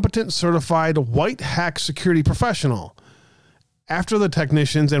a competent, certified white hack security professional. After the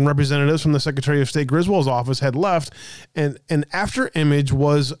technicians and representatives from the Secretary of State Griswold's office had left, an after image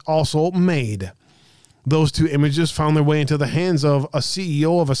was also made. Those 2 images found their way into the hands of a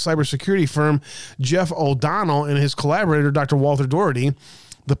CEO of a cybersecurity firm, Jeff O'Donnell, and his collaborator, Dr. Walter Doherty,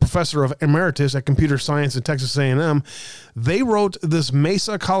 the professor of emeritus at computer science at Texas A&M. They wrote this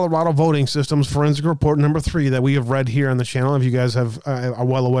Mesa, Colorado voting systems forensic report number 3 that we have read here on the channel, if you guys are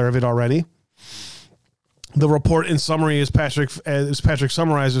well aware of it already. The report in summary, as Patrick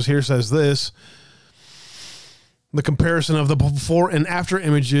summarizes here, says this: the comparison of the before and after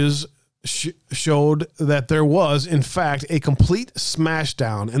images showed that there was, in fact, a complete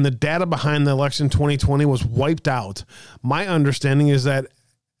smashdown, and the data behind the election 2020 was wiped out. My understanding is that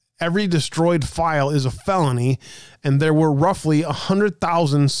every destroyed file is a felony, and there were roughly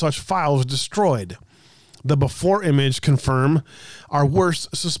 100,000 such files destroyed. The before image confirm our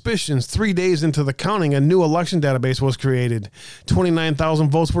worst suspicions. 3 days into the counting, a new election database was created. 29,000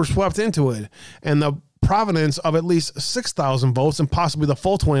 votes were swept into it, and the provenance of at least 6,000 votes, and possibly the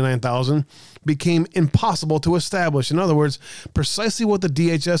full 29,000, became impossible to establish. In other words, precisely what the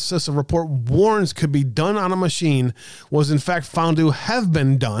DHS CISA report warns could be done on a machine was in fact found to have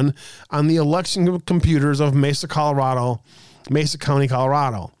been done on the election computers of Mesa County,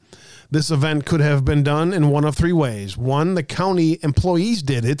 Colorado. This event could have been done in one of 3 ways. 1, the county employees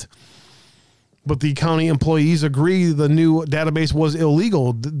did it, but the county employees agree the new database was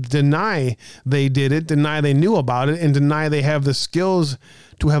illegal, deny they did it, deny they knew about it, and deny they have the skills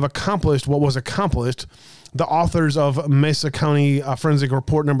to have accomplished what was accomplished. The authors of Mesa County Forensic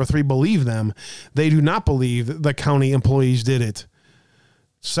Report number 3 believe them. They do not believe the county employees did it.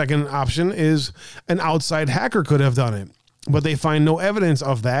 Second option is an outside hacker could have done it, but they find no evidence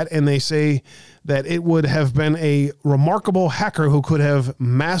of that, and they say that it would have been a remarkable hacker who could have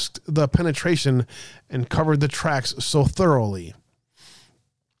masked the penetration and covered the tracks so thoroughly.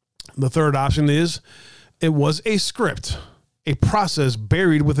 The third option is it was a script, a process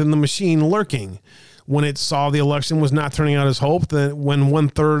buried within the machine lurking. When it saw the election was not turning out as hoped, that when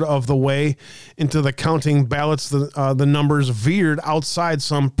 1/3 of the way into the counting ballots, the numbers veered outside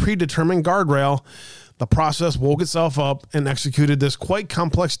some predetermined guardrail, the process woke itself up and executed this quite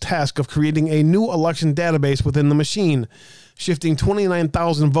complex task of creating a new election database within the machine, shifting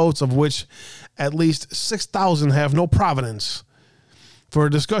 29,000 votes, of which at least 6,000 have no provenance. For a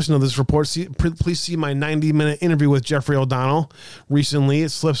discussion of this report, please see my 90-minute interview with Jeffrey O'Donnell. Recently, it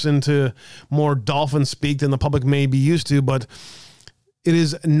slips into more dolphin speak than the public may be used to, but it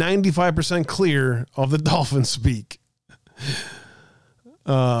is 95% clear of the dolphin speak.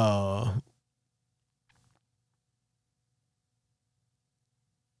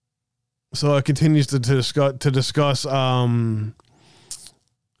 So it continues to discuss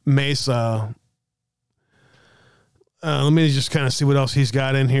Mesa. Let me just kind of see what else he's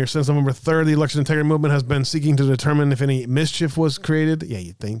got in here. Since November 3rd, the election integrity movement has been seeking to determine if any mischief was created. Yeah,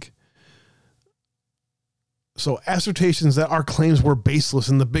 you'd think. So assertions that our claims were baseless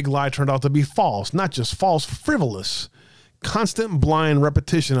and the big lie turned out to be false. Not just false, frivolous. constant blind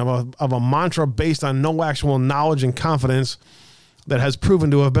repetition of a mantra based on no actual knowledge and confidence that has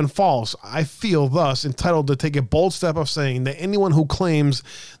proven to have been false. I feel thus entitled to take a bold step of saying that anyone who claims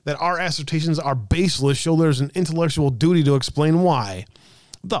that our assertions are baseless show there's an intellectual duty to explain why.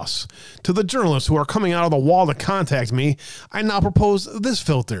 Thus, to the journalists who are coming out of the wall to contact me, I now propose this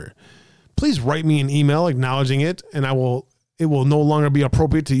filter. Please write me an email acknowledging it, and it will no longer be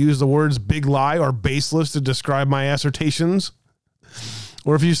appropriate to use the words big lie or baseless to describe my assertions.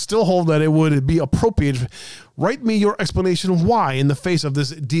 Or if you still hold that it would be appropriate, write me your explanation why in the face of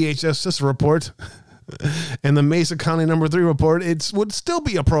this DHS CISA report and the Mesa County No. 3 report, it would still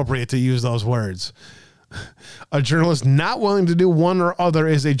be appropriate to use those words. A journalist not willing to do one or other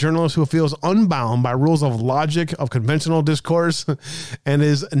is a journalist who feels unbound by rules of logic, of conventional discourse, and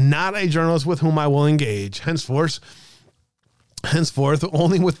is not a journalist with whom I will engage. Henceforth,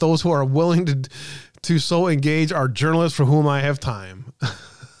 only with those who are willing to so engage are journalists for whom I have time.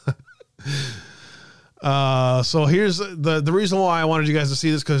 So here's the reason why I wanted you guys to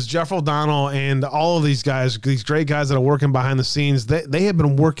see this, because Jeff O'Donnell and all of these guys, these great guys that are working behind the scenes, they have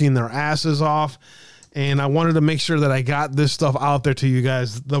been working their asses off. And I wanted to make sure that I got this stuff out there to you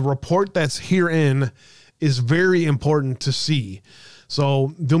guys. The report that's herein is very important to see.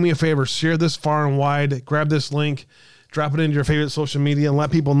 So do me a favor, share this far and wide, grab this link, drop it into your favorite social media, and let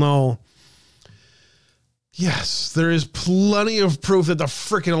people know, yes, there is plenty of proof that the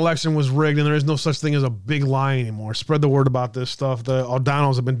freaking election was rigged, and there is no such thing as a big lie anymore. Spread the word about this stuff. The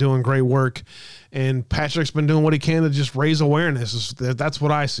O'Donnells have been doing great work, and Patrick's been doing what he can to just raise awareness. That's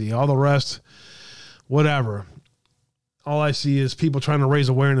what I see. All the rest, whatever. All I see is people trying to raise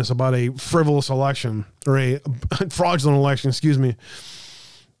awareness about a frivolous election, or a fraudulent election, excuse me.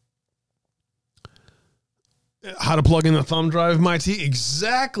 How to plug in the thumb drive,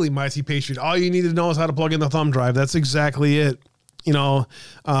 exactly, Mighty Patriot. All you need to know is how to plug in the thumb drive. That's exactly it. You know,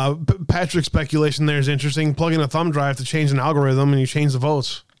 Patrick's speculation there is interesting. Plug in a thumb drive to change an algorithm, and you change the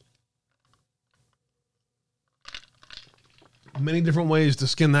votes. Many different ways to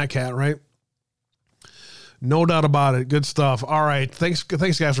skin that cat, right? No doubt about it. Good stuff. All right. Thanks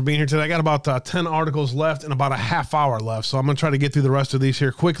guys for being here today. I got about 10 articles left and about a half hour left, so I'm going to try to get through the rest of these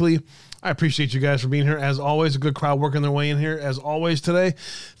here quickly. I appreciate you guys for being here. As always, a good crowd working their way in here, as always, today.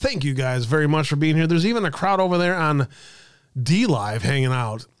 Thank you guys very much for being here. There's even a crowd over there on D-Live hanging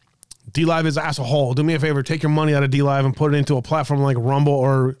out. D-Live is as a whole. Do me a favor. Take your money out of D-Live and put it into a platform like Rumble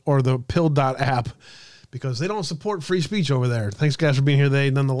or the Pill.app, because they don't support free speech over there. Thanks, guys, for being here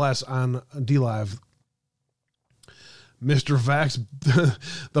today, nonetheless, on D-Live. Mr. Vax,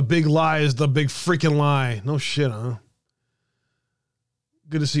 the big lie is the big freaking lie. No shit, huh?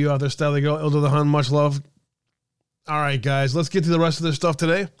 Good to see you out there, Styly Girl. Ilda the Hun, much love. All right, guys, let's get to the rest of this stuff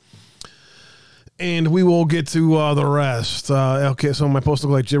today. And we will get to the rest. Okay, so my post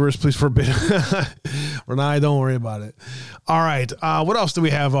look like gibberish. Please forbid. Renai, don't worry about it. All right, what else do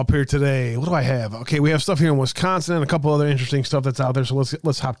we have up here today? What do I have? Okay, we have stuff here in Wisconsin and a couple other interesting stuff that's out there. So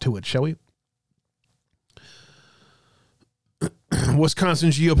let's hop to it, shall we? Wisconsin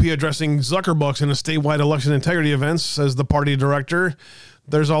GOP addressing Zuckerbucks in a statewide election integrity event, says the party director.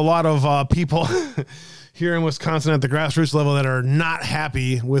 There's a lot of people here in Wisconsin at the grassroots level that are not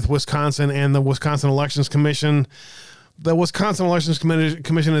happy with Wisconsin and the Wisconsin Elections Commission. The Wisconsin Elections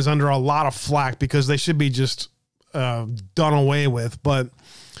Commission is under a lot of flack because they should be just done away with. But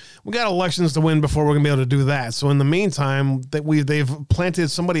we got elections to win before we're going to be able to do that. So in the meantime, they've planted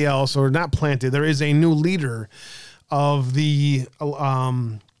somebody else, or not planted. There is a new leader of the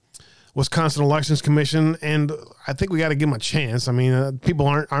Wisconsin Elections Commission, and I think we got to give him a chance. I mean, people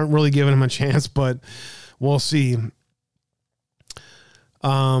aren't really giving him a chance, but we'll see.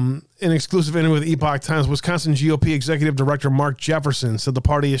 An exclusive interview with Epoch Times, Wisconsin GOP Executive Director Mark Jefferson said the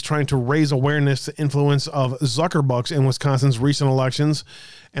party is trying to raise awareness to influence of Zuckerbucks in Wisconsin's recent elections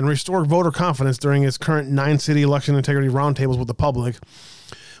and restore voter confidence during its current 9-city election integrity roundtables with the public.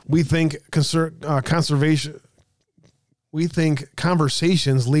 We think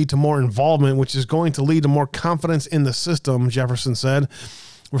conversations lead to more involvement, which is going to lead to more confidence in the system, Jefferson said,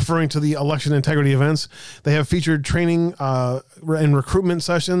 referring to the election integrity events. They have featured training and recruitment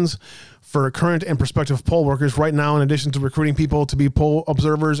sessions for current and prospective poll workers. Right now, in addition to recruiting people to be poll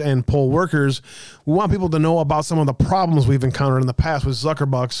observers and poll workers, we want people to know about some of the problems we've encountered in the past with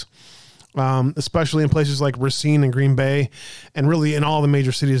Zuckerbucks, especially in places like Racine and Green Bay, and really in all the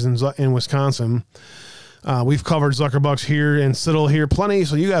major cities in Wisconsin. We've covered Zuckerbucks here and Siddle here plenty,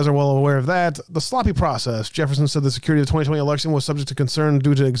 so you guys are well aware of that. The sloppy process. Jefferson said the security of the 2020 election was subject to concern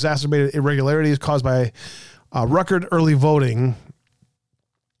due to exacerbated irregularities caused by record early voting.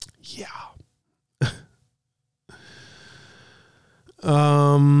 Yeah. Or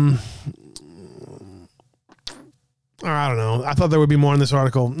I don't know. I thought there would be more in this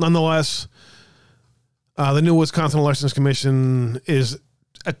article. Nonetheless, the new Wisconsin Elections Commission is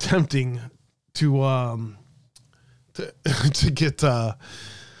attempting to get the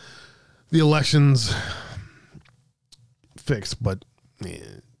elections fixed, but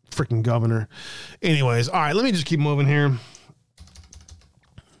freaking governor. Anyways, all right. Let me just keep moving here.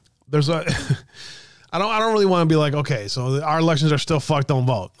 There's a. I don't really want to be like, okay, so our elections are still fucked, don't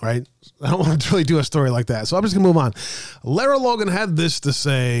vote, right? I don't want to really do a story like that. So I'm just going to move on. Lara Logan had this to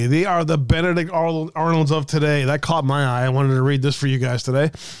say. They are the Benedict Arnolds of today. That caught my eye. I wanted to read this for you guys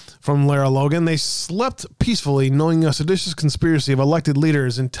today from Lara Logan. They slept peacefully knowing a seditious conspiracy of elected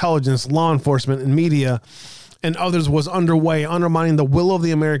leaders, intelligence, law enforcement, and media and others was underway, undermining the will of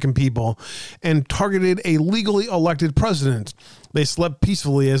the American people, and targeted a legally elected president. They slept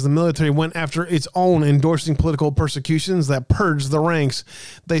peacefully as the military went after its own, endorsing political persecutions that purged the ranks.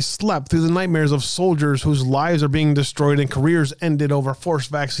 They slept through the nightmares of soldiers whose lives are being destroyed and careers ended over forced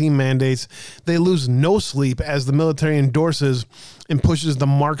vaccine mandates. They lose no sleep as the military endorses and pushes the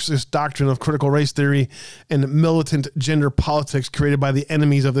Marxist doctrine of critical race theory and militant gender politics created by the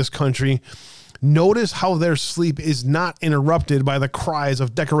enemies of this country. Notice how their sleep is not interrupted by the cries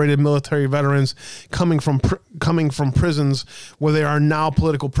of decorated military veterans coming from prisons where they are now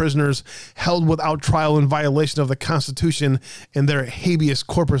political prisoners held without trial in violation of the Constitution and their habeas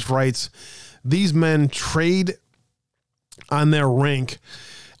corpus rights. These men trade on their rank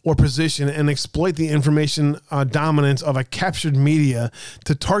or position and exploit the information dominance of a captured media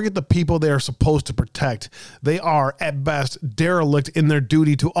to target the people they are supposed to protect. They are, at best, derelict in their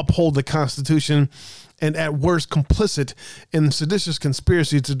duty to uphold the Constitution and, at worst, complicit in seditious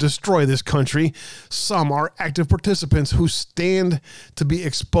conspiracy to destroy this country. Some are active participants who stand to be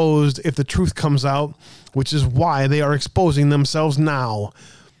exposed if the truth comes out, which is why they are exposing themselves now.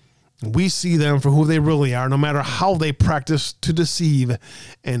 We see them for who they really are, no matter how they practice to deceive.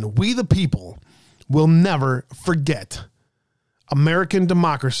 And we, the people, will never forget. American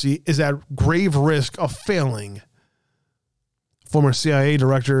democracy is at grave risk of failing. Former CIA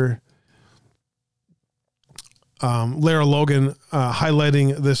director Lara Logan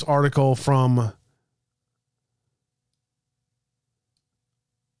highlighting this article from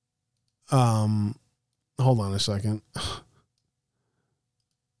hold on a second.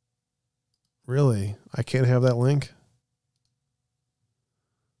 Really? I can't have that link?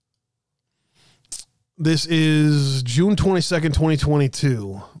 This is June 22nd,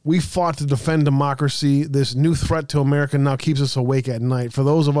 2022. We fought to defend democracy. This new threat to America now keeps us awake at night. For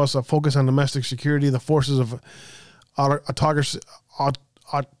those of us that focus on domestic security, the forces of autocracy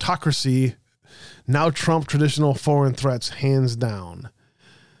now trump traditional foreign threats hands down.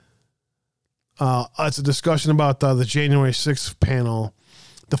 It's a discussion about the January 6th panel.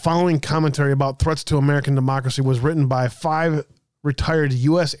 The following commentary about threats to American democracy was written by 5 retired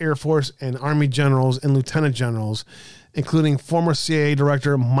U.S. Air Force and Army generals and lieutenant generals, including former CIA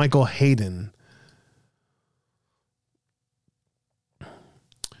Director Michael Hayden.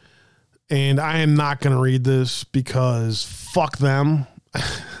 And I am not going to read this because fuck them.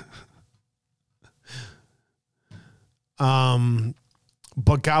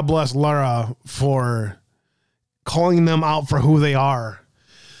 But God bless Lara for calling them out for who they are.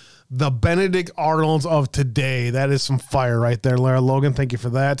 The Benedict Arnolds of today. That is some fire right there, Lara Logan. Thank you for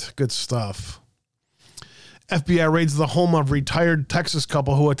that. Good stuff. FBI raids the home of retired Texas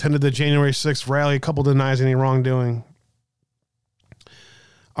couple who attended the January 6th rally. Couple denies any wrongdoing.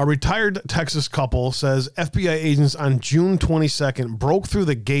 A retired Texas couple says FBI agents on June 22nd broke through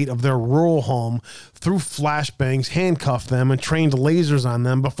the gate of their rural home, threw flashbangs, handcuffed them, and trained lasers on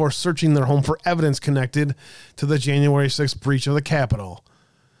them before searching their home for evidence connected to the January 6th breach of the Capitol.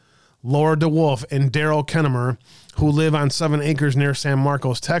 Laura DeWolf and Daryl Kennemer, who live on 7 acres near San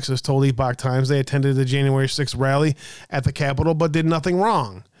Marcos, Texas, told Epoch Times they attended the January 6th rally at the Capitol but did nothing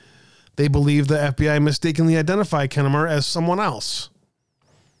wrong. They believe the FBI mistakenly identified Kennemer as someone else.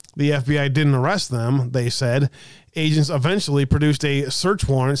 The FBI didn't arrest them, they said. Agents eventually produced a search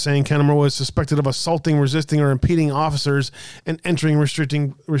warrant saying Kennemer was suspected of assaulting, resisting, or impeding officers and entering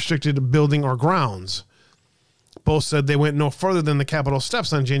restricted building or grounds. Both said they went no further than the Capitol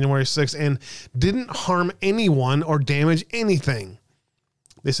steps on January 6th and didn't harm anyone or damage anything.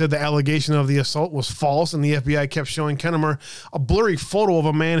 They said the allegation of the assault was false, and the FBI kept showing Kennemer a blurry photo of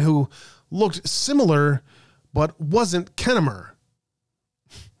a man who looked similar but wasn't Kennemer.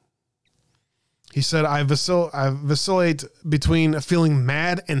 He said, I vacillate between feeling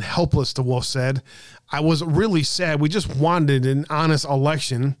mad and helpless, DeWolf said. I was really sad. We just wanted an honest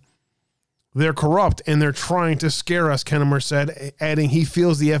election. They're corrupt and they're trying to scare us, Kennemer said, adding he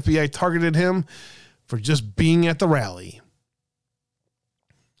feels the FBI targeted him for just being at the rally.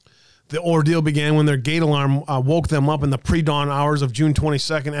 The ordeal began when their gate alarm woke them up in the pre-dawn hours of June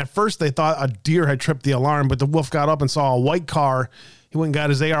 22nd. At first, they thought a deer had tripped the alarm, but the wolf got up and saw a white car. He went and got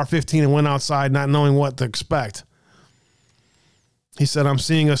his AR-15 and went outside, not knowing what to expect. He said, I'm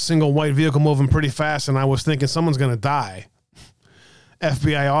seeing a single white vehicle moving pretty fast, and I was thinking someone's going to die.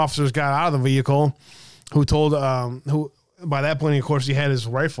 FBI officers got out of the vehicle, who by that point, of course, he had his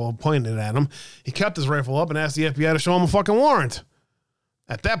rifle pointed at him. He kept his rifle up and asked the FBI to show him a fucking warrant.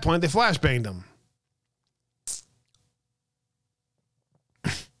 At that point, they flashbanged him.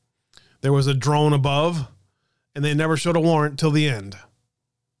 There was a drone above, and they never showed a warrant till the end.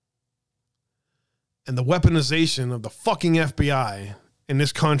 And the weaponization of the fucking FBI in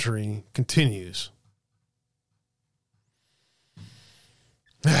this country continues.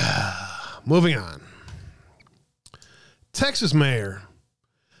 Moving on. Texas mayor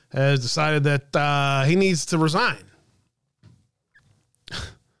has decided that he needs to resign.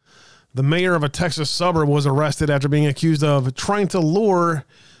 The mayor of a Texas suburb was arrested after being accused of trying to lure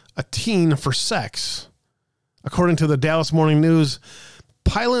a teen for sex. According to the Dallas Morning News,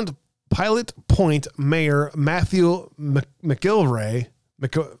 Pilot Point Mayor Matthew McIlravy,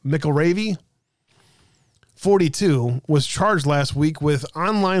 42, was charged last week with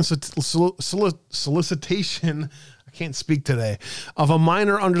online solicitation, I can't speak today, of a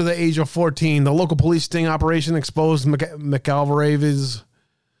minor under the age of 14. The local police sting operation exposed McIlravy.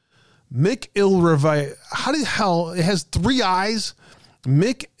 How the hell? It has three eyes.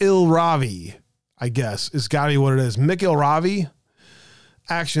 McIlravy, I guess, is got to be what it is. McIlravy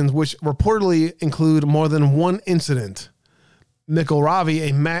actions, which reportedly include more than one incident. McIlravy,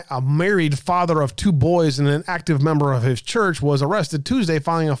 a married father of two boys and an active member of his church, was arrested Tuesday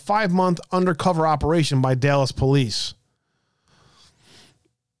following a 5-month undercover operation by Dallas police.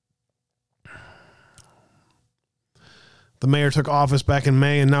 The mayor took office back in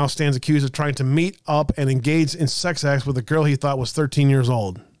May and now stands accused of trying to meet up and engage in sex acts with a girl he thought was 13 years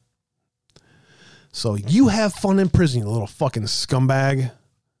old. So you have fun in prison, you little fucking scumbag.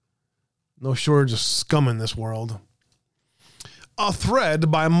 No shortage of scum in this world. A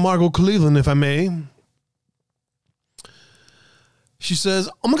thread by Margot Cleveland, if I may. She says,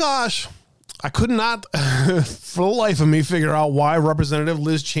 oh my gosh, I could not for the life of me figure out why Representative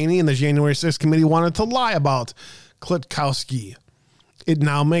Liz Cheney and the January 6th committee wanted to lie about Klutkowski. It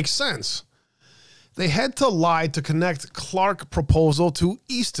now makes sense. They had to lie to connect Clark proposal to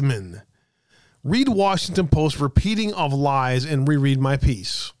Eastman. Read Washington Post repeating of lies and reread my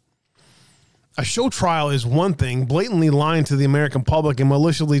piece. A show trial is one thing. Blatantly lying to the American public and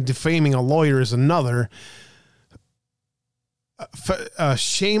maliciously defaming a lawyer is another.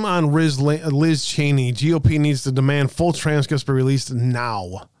 Shame on Liz Cheney. GOP needs to demand full transcripts be released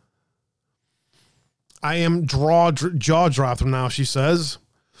now. I am jaw dropped now, she says.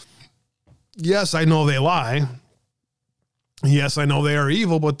 Yes, I know they lie. Yes, I know they are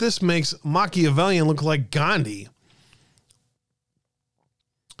evil, but this makes Machiavellian look like Gandhi.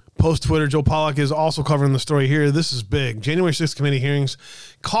 Post Twitter, Joe Pollack is also covering the story here. This is big. January 6th committee hearings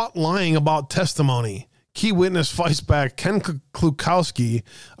caught lying about testimony. Key witness fights back. Ken Klutkowski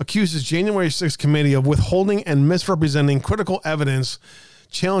accuses January 6th committee of withholding and misrepresenting critical evidence,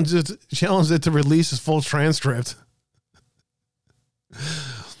 challenged it to release his full transcript.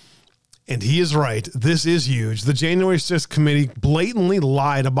 And he is right. This is huge. The January 6th committee blatantly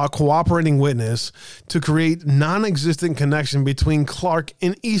lied about cooperating witness to create non-existent connection between Clark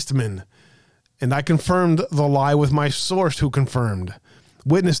and Eastman. And I confirmed the lie with my source who confirmed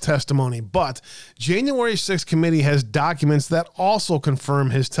witness testimony. But January 6th committee has documents that also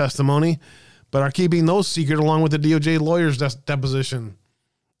confirm his testimony, but are keeping those secret along with the DOJ lawyer's deposition.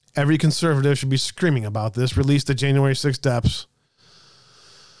 Every conservative should be screaming about this. Release the January 6th deps.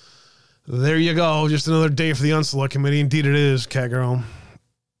 There you go. Just another day for the Unselect Committee. Indeed it is, cat girl.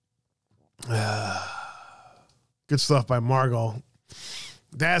 Good stuff by Margot.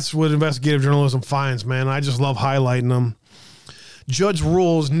 That's what investigative journalism finds, man. I just love highlighting them. Judge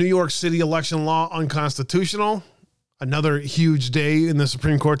rules New York City election law unconstitutional. Another huge day in the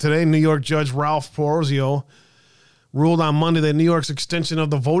Supreme Court today. New York Judge Ralph Porzio ruled on Monday that New York's extension of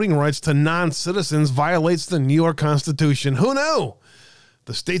the voting rights to non-citizens violates the New York Constitution. Who knew?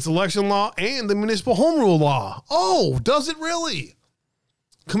 The state's election law and the municipal home rule law. Oh, does it really?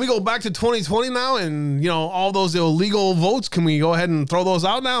 Can we go back to 2020 now and, all those illegal votes, can we go ahead and throw those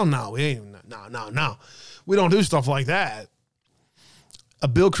out now? No, we ain't. No. We don't do stuff like that. A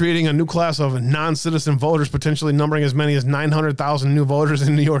bill creating a new class of non-citizen voters, potentially numbering as many as 900,000 new voters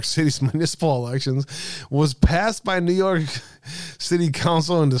in New York City's municipal elections, was passed by New York City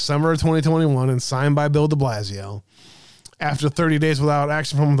Council in December of 2021 and signed by Bill de Blasio. After 30 days without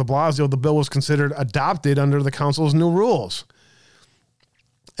action from de Blasio, the bill was considered adopted under the council's new rules.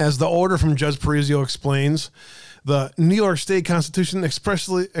 As the order from Judge Parizio explains, the New York State Constitution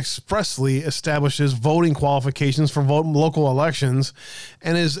expressly establishes voting qualifications for local elections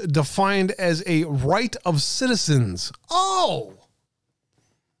and is defined as a right of citizens. Oh,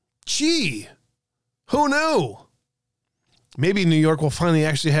 gee, who knew? Maybe New York will finally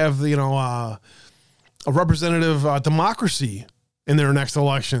actually have, a representative democracy in their next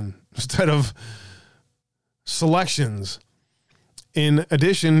election instead of selections. In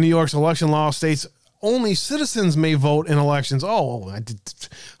addition, New York's election law states only citizens may vote in elections. Oh,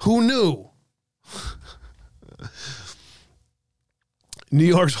 who knew? New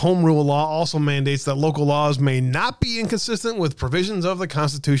York's home rule law also mandates that local laws may not be inconsistent with provisions of the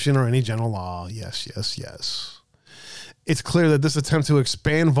Constitution or any general law. Yes, yes, yes. It's clear that this attempt to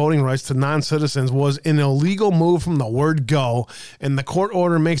expand voting rights to non-citizens was an illegal move from the word go, and the court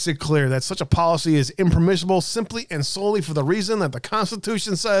order makes it clear that such a policy is impermissible simply and solely for the reason that the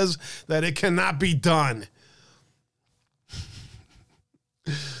Constitution says that it cannot be done.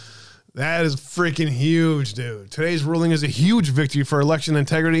 That is freaking huge, dude. Today's ruling is a huge victory for election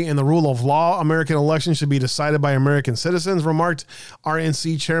integrity and the rule of law. American elections should be decided by American citizens, remarked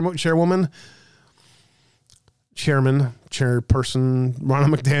RNC Chairperson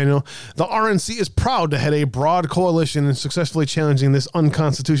Ronna McDaniel. The RNC is proud to head a broad coalition in successfully challenging this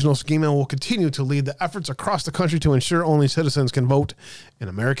unconstitutional scheme and will continue to lead the efforts across the country to ensure only citizens can vote in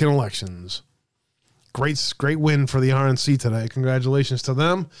American elections. Great win for the RNC today. Congratulations to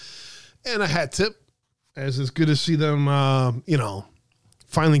them. And a hat tip, as it's good to see them,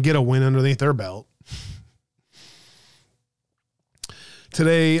 finally get a win underneath their belt.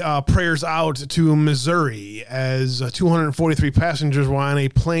 Today, prayers out to Missouri as 243 passengers were on a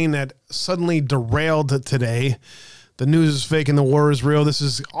plane that suddenly derailed today. The news is fake and the war is real. This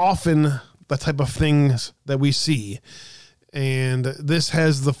is often the type of things that we see. And this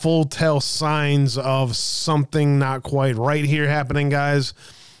has the full tell signs of something not quite right here happening, guys.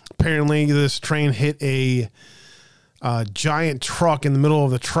 Apparently, this train hit a giant truck in the middle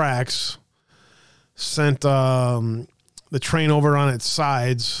of the tracks, sent the train over on its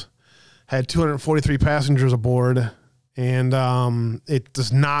sides, had 243 passengers aboard, and it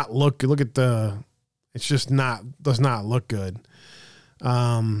does not look good. Does not look good.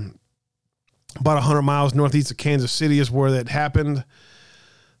 About 100 miles northeast of Kansas City is where that happened.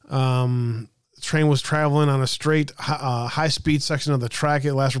 The train was traveling on a straight high-speed section of the track.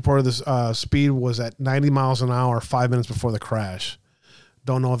 It last reported this speed was at 90 miles an hour 5 minutes before the crash.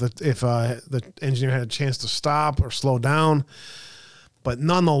 Don't know if the engineer had a chance to stop or slow down. But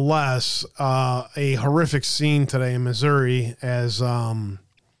nonetheless, a horrific scene today in Missouri as a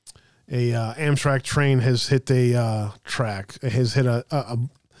Amtrak train has hit a track. It has hit a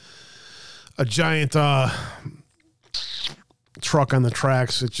giant truck on the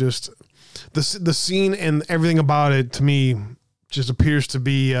tracks. It just the scene and everything about it to me just appears to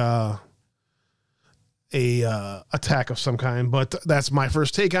be a attack of some kind, but that's my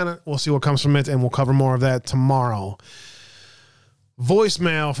first take on it. We'll see what comes from it, and we'll cover more of that tomorrow.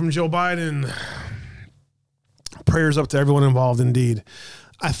 Voicemail from Joe Biden. Prayers up to everyone involved, indeed.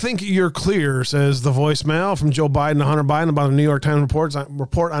 I think you're clear, says the voicemail from Joe Biden to Hunter Biden about a New York Times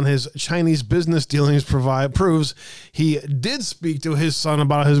report on his Chinese business dealings proves he did speak to his son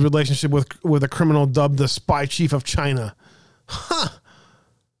about his relationship with a criminal dubbed the spy chief of China. Huh.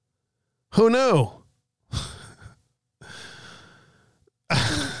 Who knew?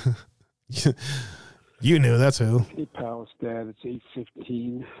 You knew, that's who. Hey, pal, it's Dad. It's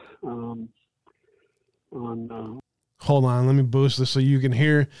 8:15 on... Hold on, let me boost this so you can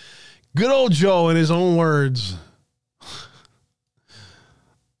hear good old Joe in his own words.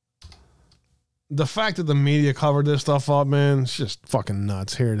 The fact that the media covered this stuff up, man, it's just fucking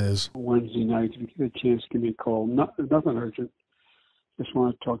nuts. Here it is. Wednesday night, if you get a chance, give me a call. Nothing urgent. Just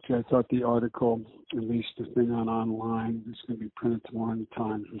want to talk to you. I thought the article, at least the thing online, it's going to be printed tomorrow in the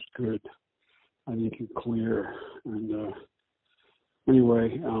Times, was good. I think it's clear. And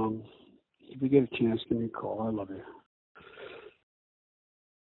anyway, if you get a chance, give me a call. I love you.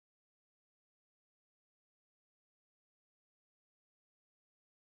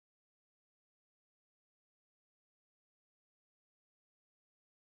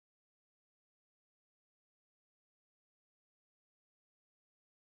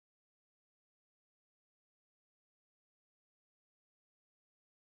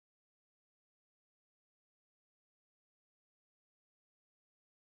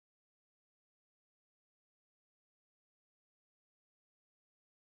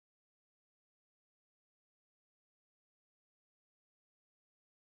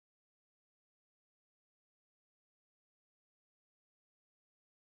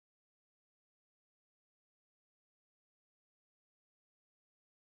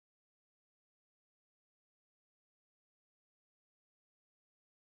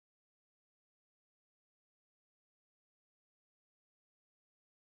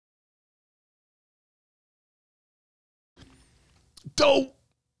 Dope.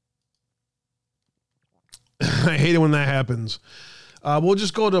 I hate it when that happens. We'll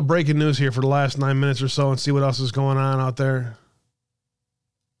just go to breaking news here for the last 9 minutes or so and see what else is going on out there.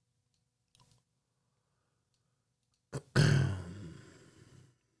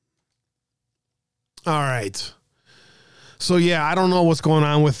 All right. So yeah, I don't know what's going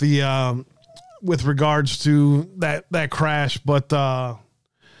on with the with regards to that crash, but I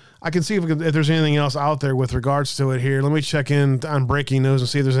can see if there's anything else out there with regards to it here. Let me check in on breaking news and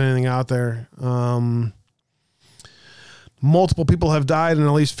see if there's anything out there. Multiple people have died and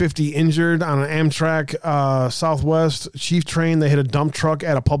at least 50 injured on an Amtrak Southwest Chief train. They hit a dump truck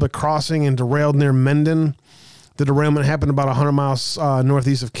at a public crossing and derailed near Mendon. The derailment happened about 100 miles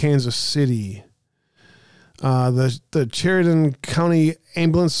northeast of Kansas City. The Sheridan County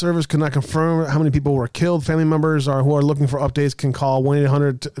Ambulance Service could not confirm how many people were killed. Family members who are looking for updates can call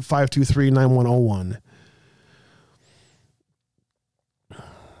 1-800-523-9101.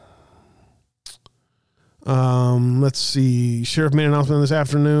 Let's see. Sheriff made an announcement this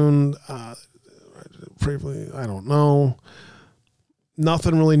afternoon. Briefly, I don't know.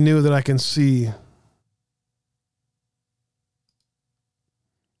 Nothing really new that I can see.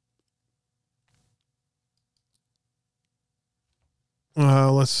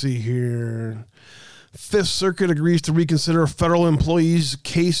 Let's see here. Fifth Circuit agrees to reconsider a federal employee's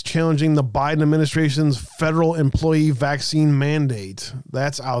case challenging the Biden administration's federal employee vaccine mandate.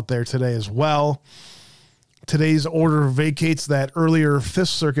 That's out there today as well. Today's order vacates that earlier Fifth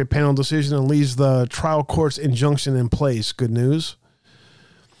Circuit panel decision and leaves the trial court's injunction in place. Good news.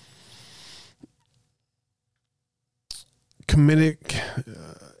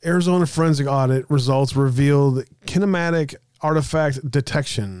 Arizona forensic audit results revealed kinematic artifact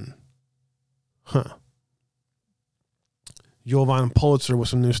detection. Jovan Pulitzer with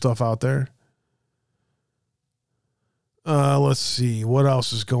some new stuff out there. Let's see. What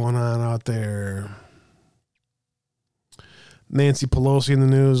else is going on out there? Nancy Pelosi in the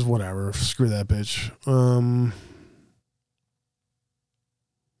news. Whatever. Screw that bitch.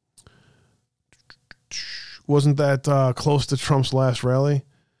 Wasn't that close to Trump's last rally?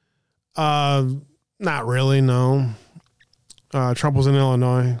 Not really, no. Trump was in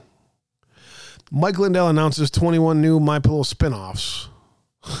Illinois. Mike Lindell announces 21 new MyPillow spinoffs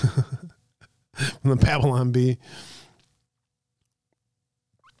from the Babylon Bee.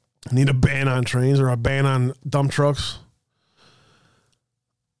 Need a ban on trains or a ban on dump trucks.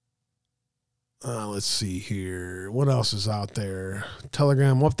 Let's see here. What else is out there?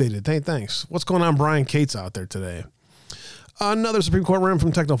 Telegram updated. Hey, thanks. What's going on? Brian Cates out there today. Another Supreme Court ruling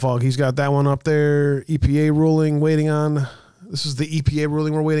from Technofog. He's got that one up there. EPA ruling waiting on. This is the EPA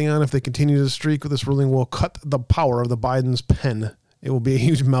ruling we're waiting on. If they continue to streak with this ruling, will cut the power of the Biden's pen. It will be a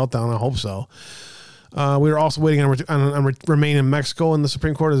huge meltdown. I hope so. We are also waiting on remain in Mexico in the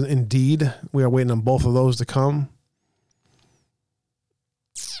Supreme Court. Indeed, we are waiting on both of those to come.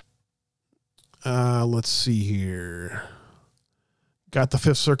 Let's see here. Got the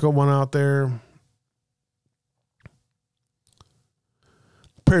Fifth Circuit one out there.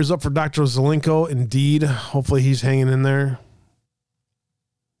 Prayers up for Dr. Zelenko. Indeed. Hopefully he's hanging in there.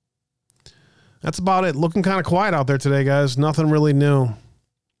 That's about it. Looking kind of quiet out there today, guys. Nothing really new.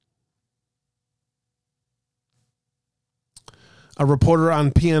 A reporter on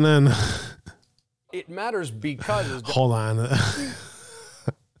PNN. It matters because... Hold on.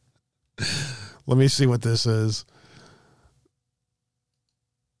 Let me see what this is.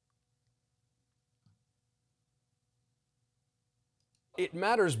 It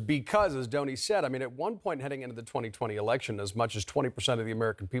matters because, as Donnie said, I mean, at one point heading into the 2020 election, as much as 20% of the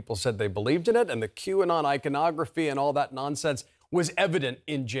American people said they believed in it, and the QAnon iconography and all that nonsense was evident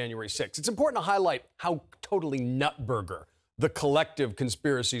in January 6th. It's important to highlight how totally nutburger the collective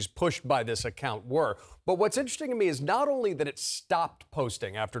conspiracies pushed by this account were. But what's interesting to me is not only that it stopped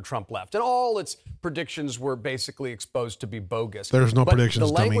posting after Trump left, and all its predictions were basically exposed to be bogus. There's no predictions,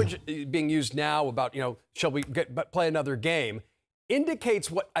 the language being used now about, shall we play another game, indicates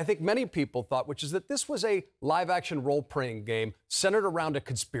what I think many people thought, which is that this was a live-action role-playing game centered around a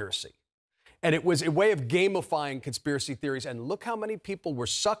conspiracy. And it was a way of gamifying conspiracy theories. And look how many people were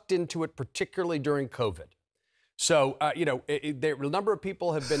sucked into it, particularly during COVID. So, a number of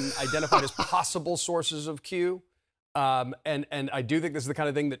people have been identified as possible sources of Q. And I do think this is the kind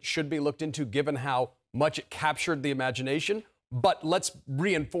of thing that should be looked into, given how much it captured the imagination. But let's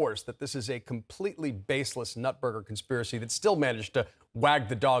reinforce that this is a completely baseless nutburger conspiracy that still managed to wag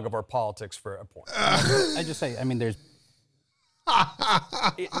the dog of our politics for a point. I just say, I mean, there's...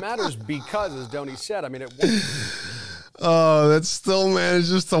 It matters because, as Donnie said, I mean, it... Oh, that still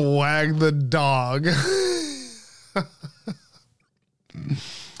manages to wag the dog.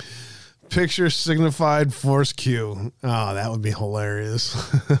 Picture signified force Q. Oh, that would be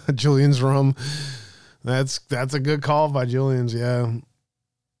hilarious. Julian's room. That's a good call by Julian's, yeah.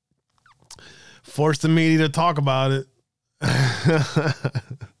 Force the media to talk about it.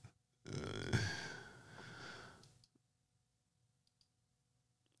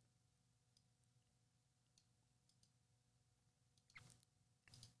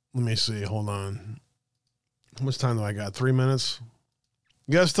 Let me see. Hold on. How much time do I got? 3 minutes?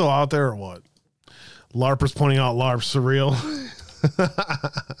 You guys still out there or what? LARPers pointing out LARP surreal.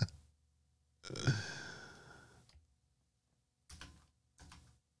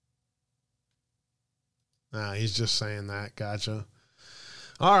 Nah, he's just saying that. Gotcha.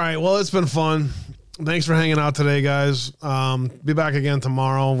 All right. Well, it's been fun. Thanks for hanging out today, guys. Be back again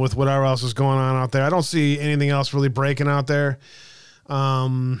tomorrow with whatever else is going on out there. I don't see anything else really breaking out there.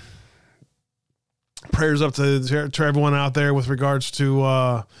 Prayers up to everyone out there with regards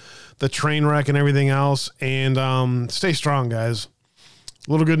to the train wreck and everything else. And stay strong, guys.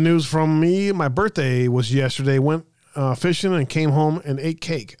 A little good news from me. My birthday was yesterday. Went fishing and came home and ate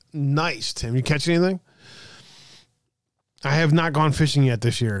cake. Nice, Tim. You catch anything? I have not gone fishing yet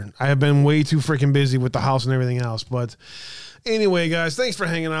this year. I have been way too freaking busy with the house and everything else. But anyway, guys, thanks for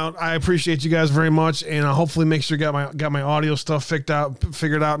hanging out. I appreciate you guys very much, and I'll hopefully make sure got my audio stuff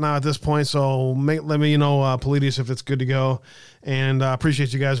figured out now at this point. So let me know, Politis, if it's good to go. And I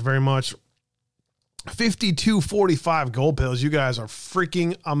appreciate you guys very much. 5245 gold pills. You guys are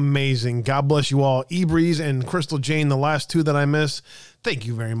freaking amazing. God bless you all. E-Breeze and Crystal Jane, the last two that I missed. Thank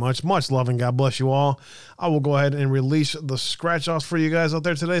you very much. Much love and God bless you all. I will go ahead and release the scratch-offs for you guys out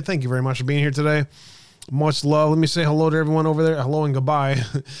there today. Thank you very much for being here today. Much love. Let me say hello to everyone over there. Hello and goodbye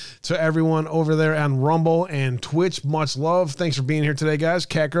to everyone over there on Rumble and Twitch. Much love. Thanks for being here today, guys.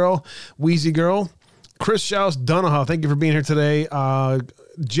 Cat Girl, Wheezy Girl, Chris Shouse, Donahoe. Thank you for being here today.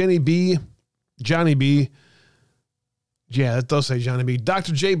 Johnny B. Yeah, that does say Johnny B.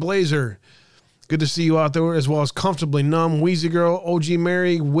 Dr. J. Blazer. Good to see you out there, as well as Comfortably Numb, Wheezy Girl, OG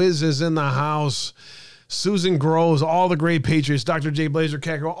Mary, Wiz is in the house, Susan Groves, all the great Patriots, Dr. J. Blazer,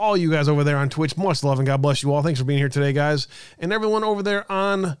 Cat Girl, all you guys over there on Twitch. Much love and God bless you all. Thanks for being here today, guys. And everyone over there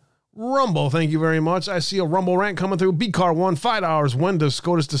on Rumble, thank you very much. I see a Rumble rant coming through. BCar1, $5. When does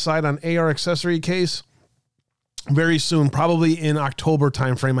SCOTUS decide on AR accessory case? Very soon, probably in October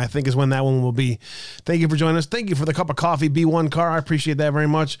timeframe, I think is when that one will be. Thank you for joining us. Thank you for the cup of coffee, B1 Car. I appreciate that very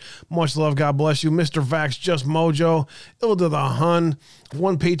much. Much love. God bless you. Mr. Vax, Just Mojo, Ilda the Hun,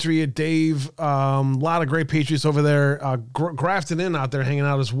 One Patriot Dave. A lot of great Patriots over there. Grafted in out there hanging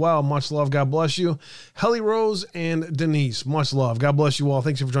out as well. Much love. God bless you. Helly Rose and Denise. Much love. God bless you all.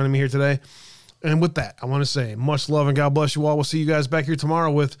 Thanks for joining me here today. And with that, I want to say much love and God bless you all. We'll see you guys back here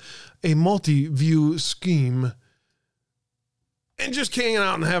tomorrow with a multi-view scheme. And just hanging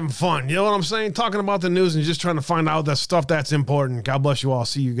out and having fun. You know what I'm saying? Talking about the news and just trying to find out that stuff that's important. God bless you all.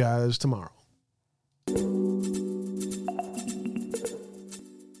 See you guys tomorrow.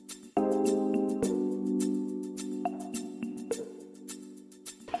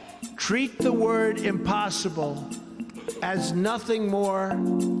 Treat the word impossible as nothing more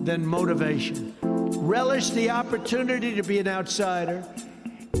than motivation. Relish the opportunity to be an outsider.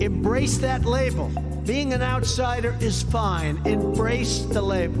 Embrace that label. Being an outsider is fine. Embrace the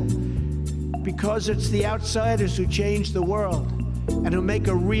label. Because it's the outsiders who change the world and who make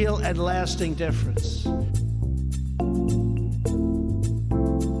a real and lasting difference.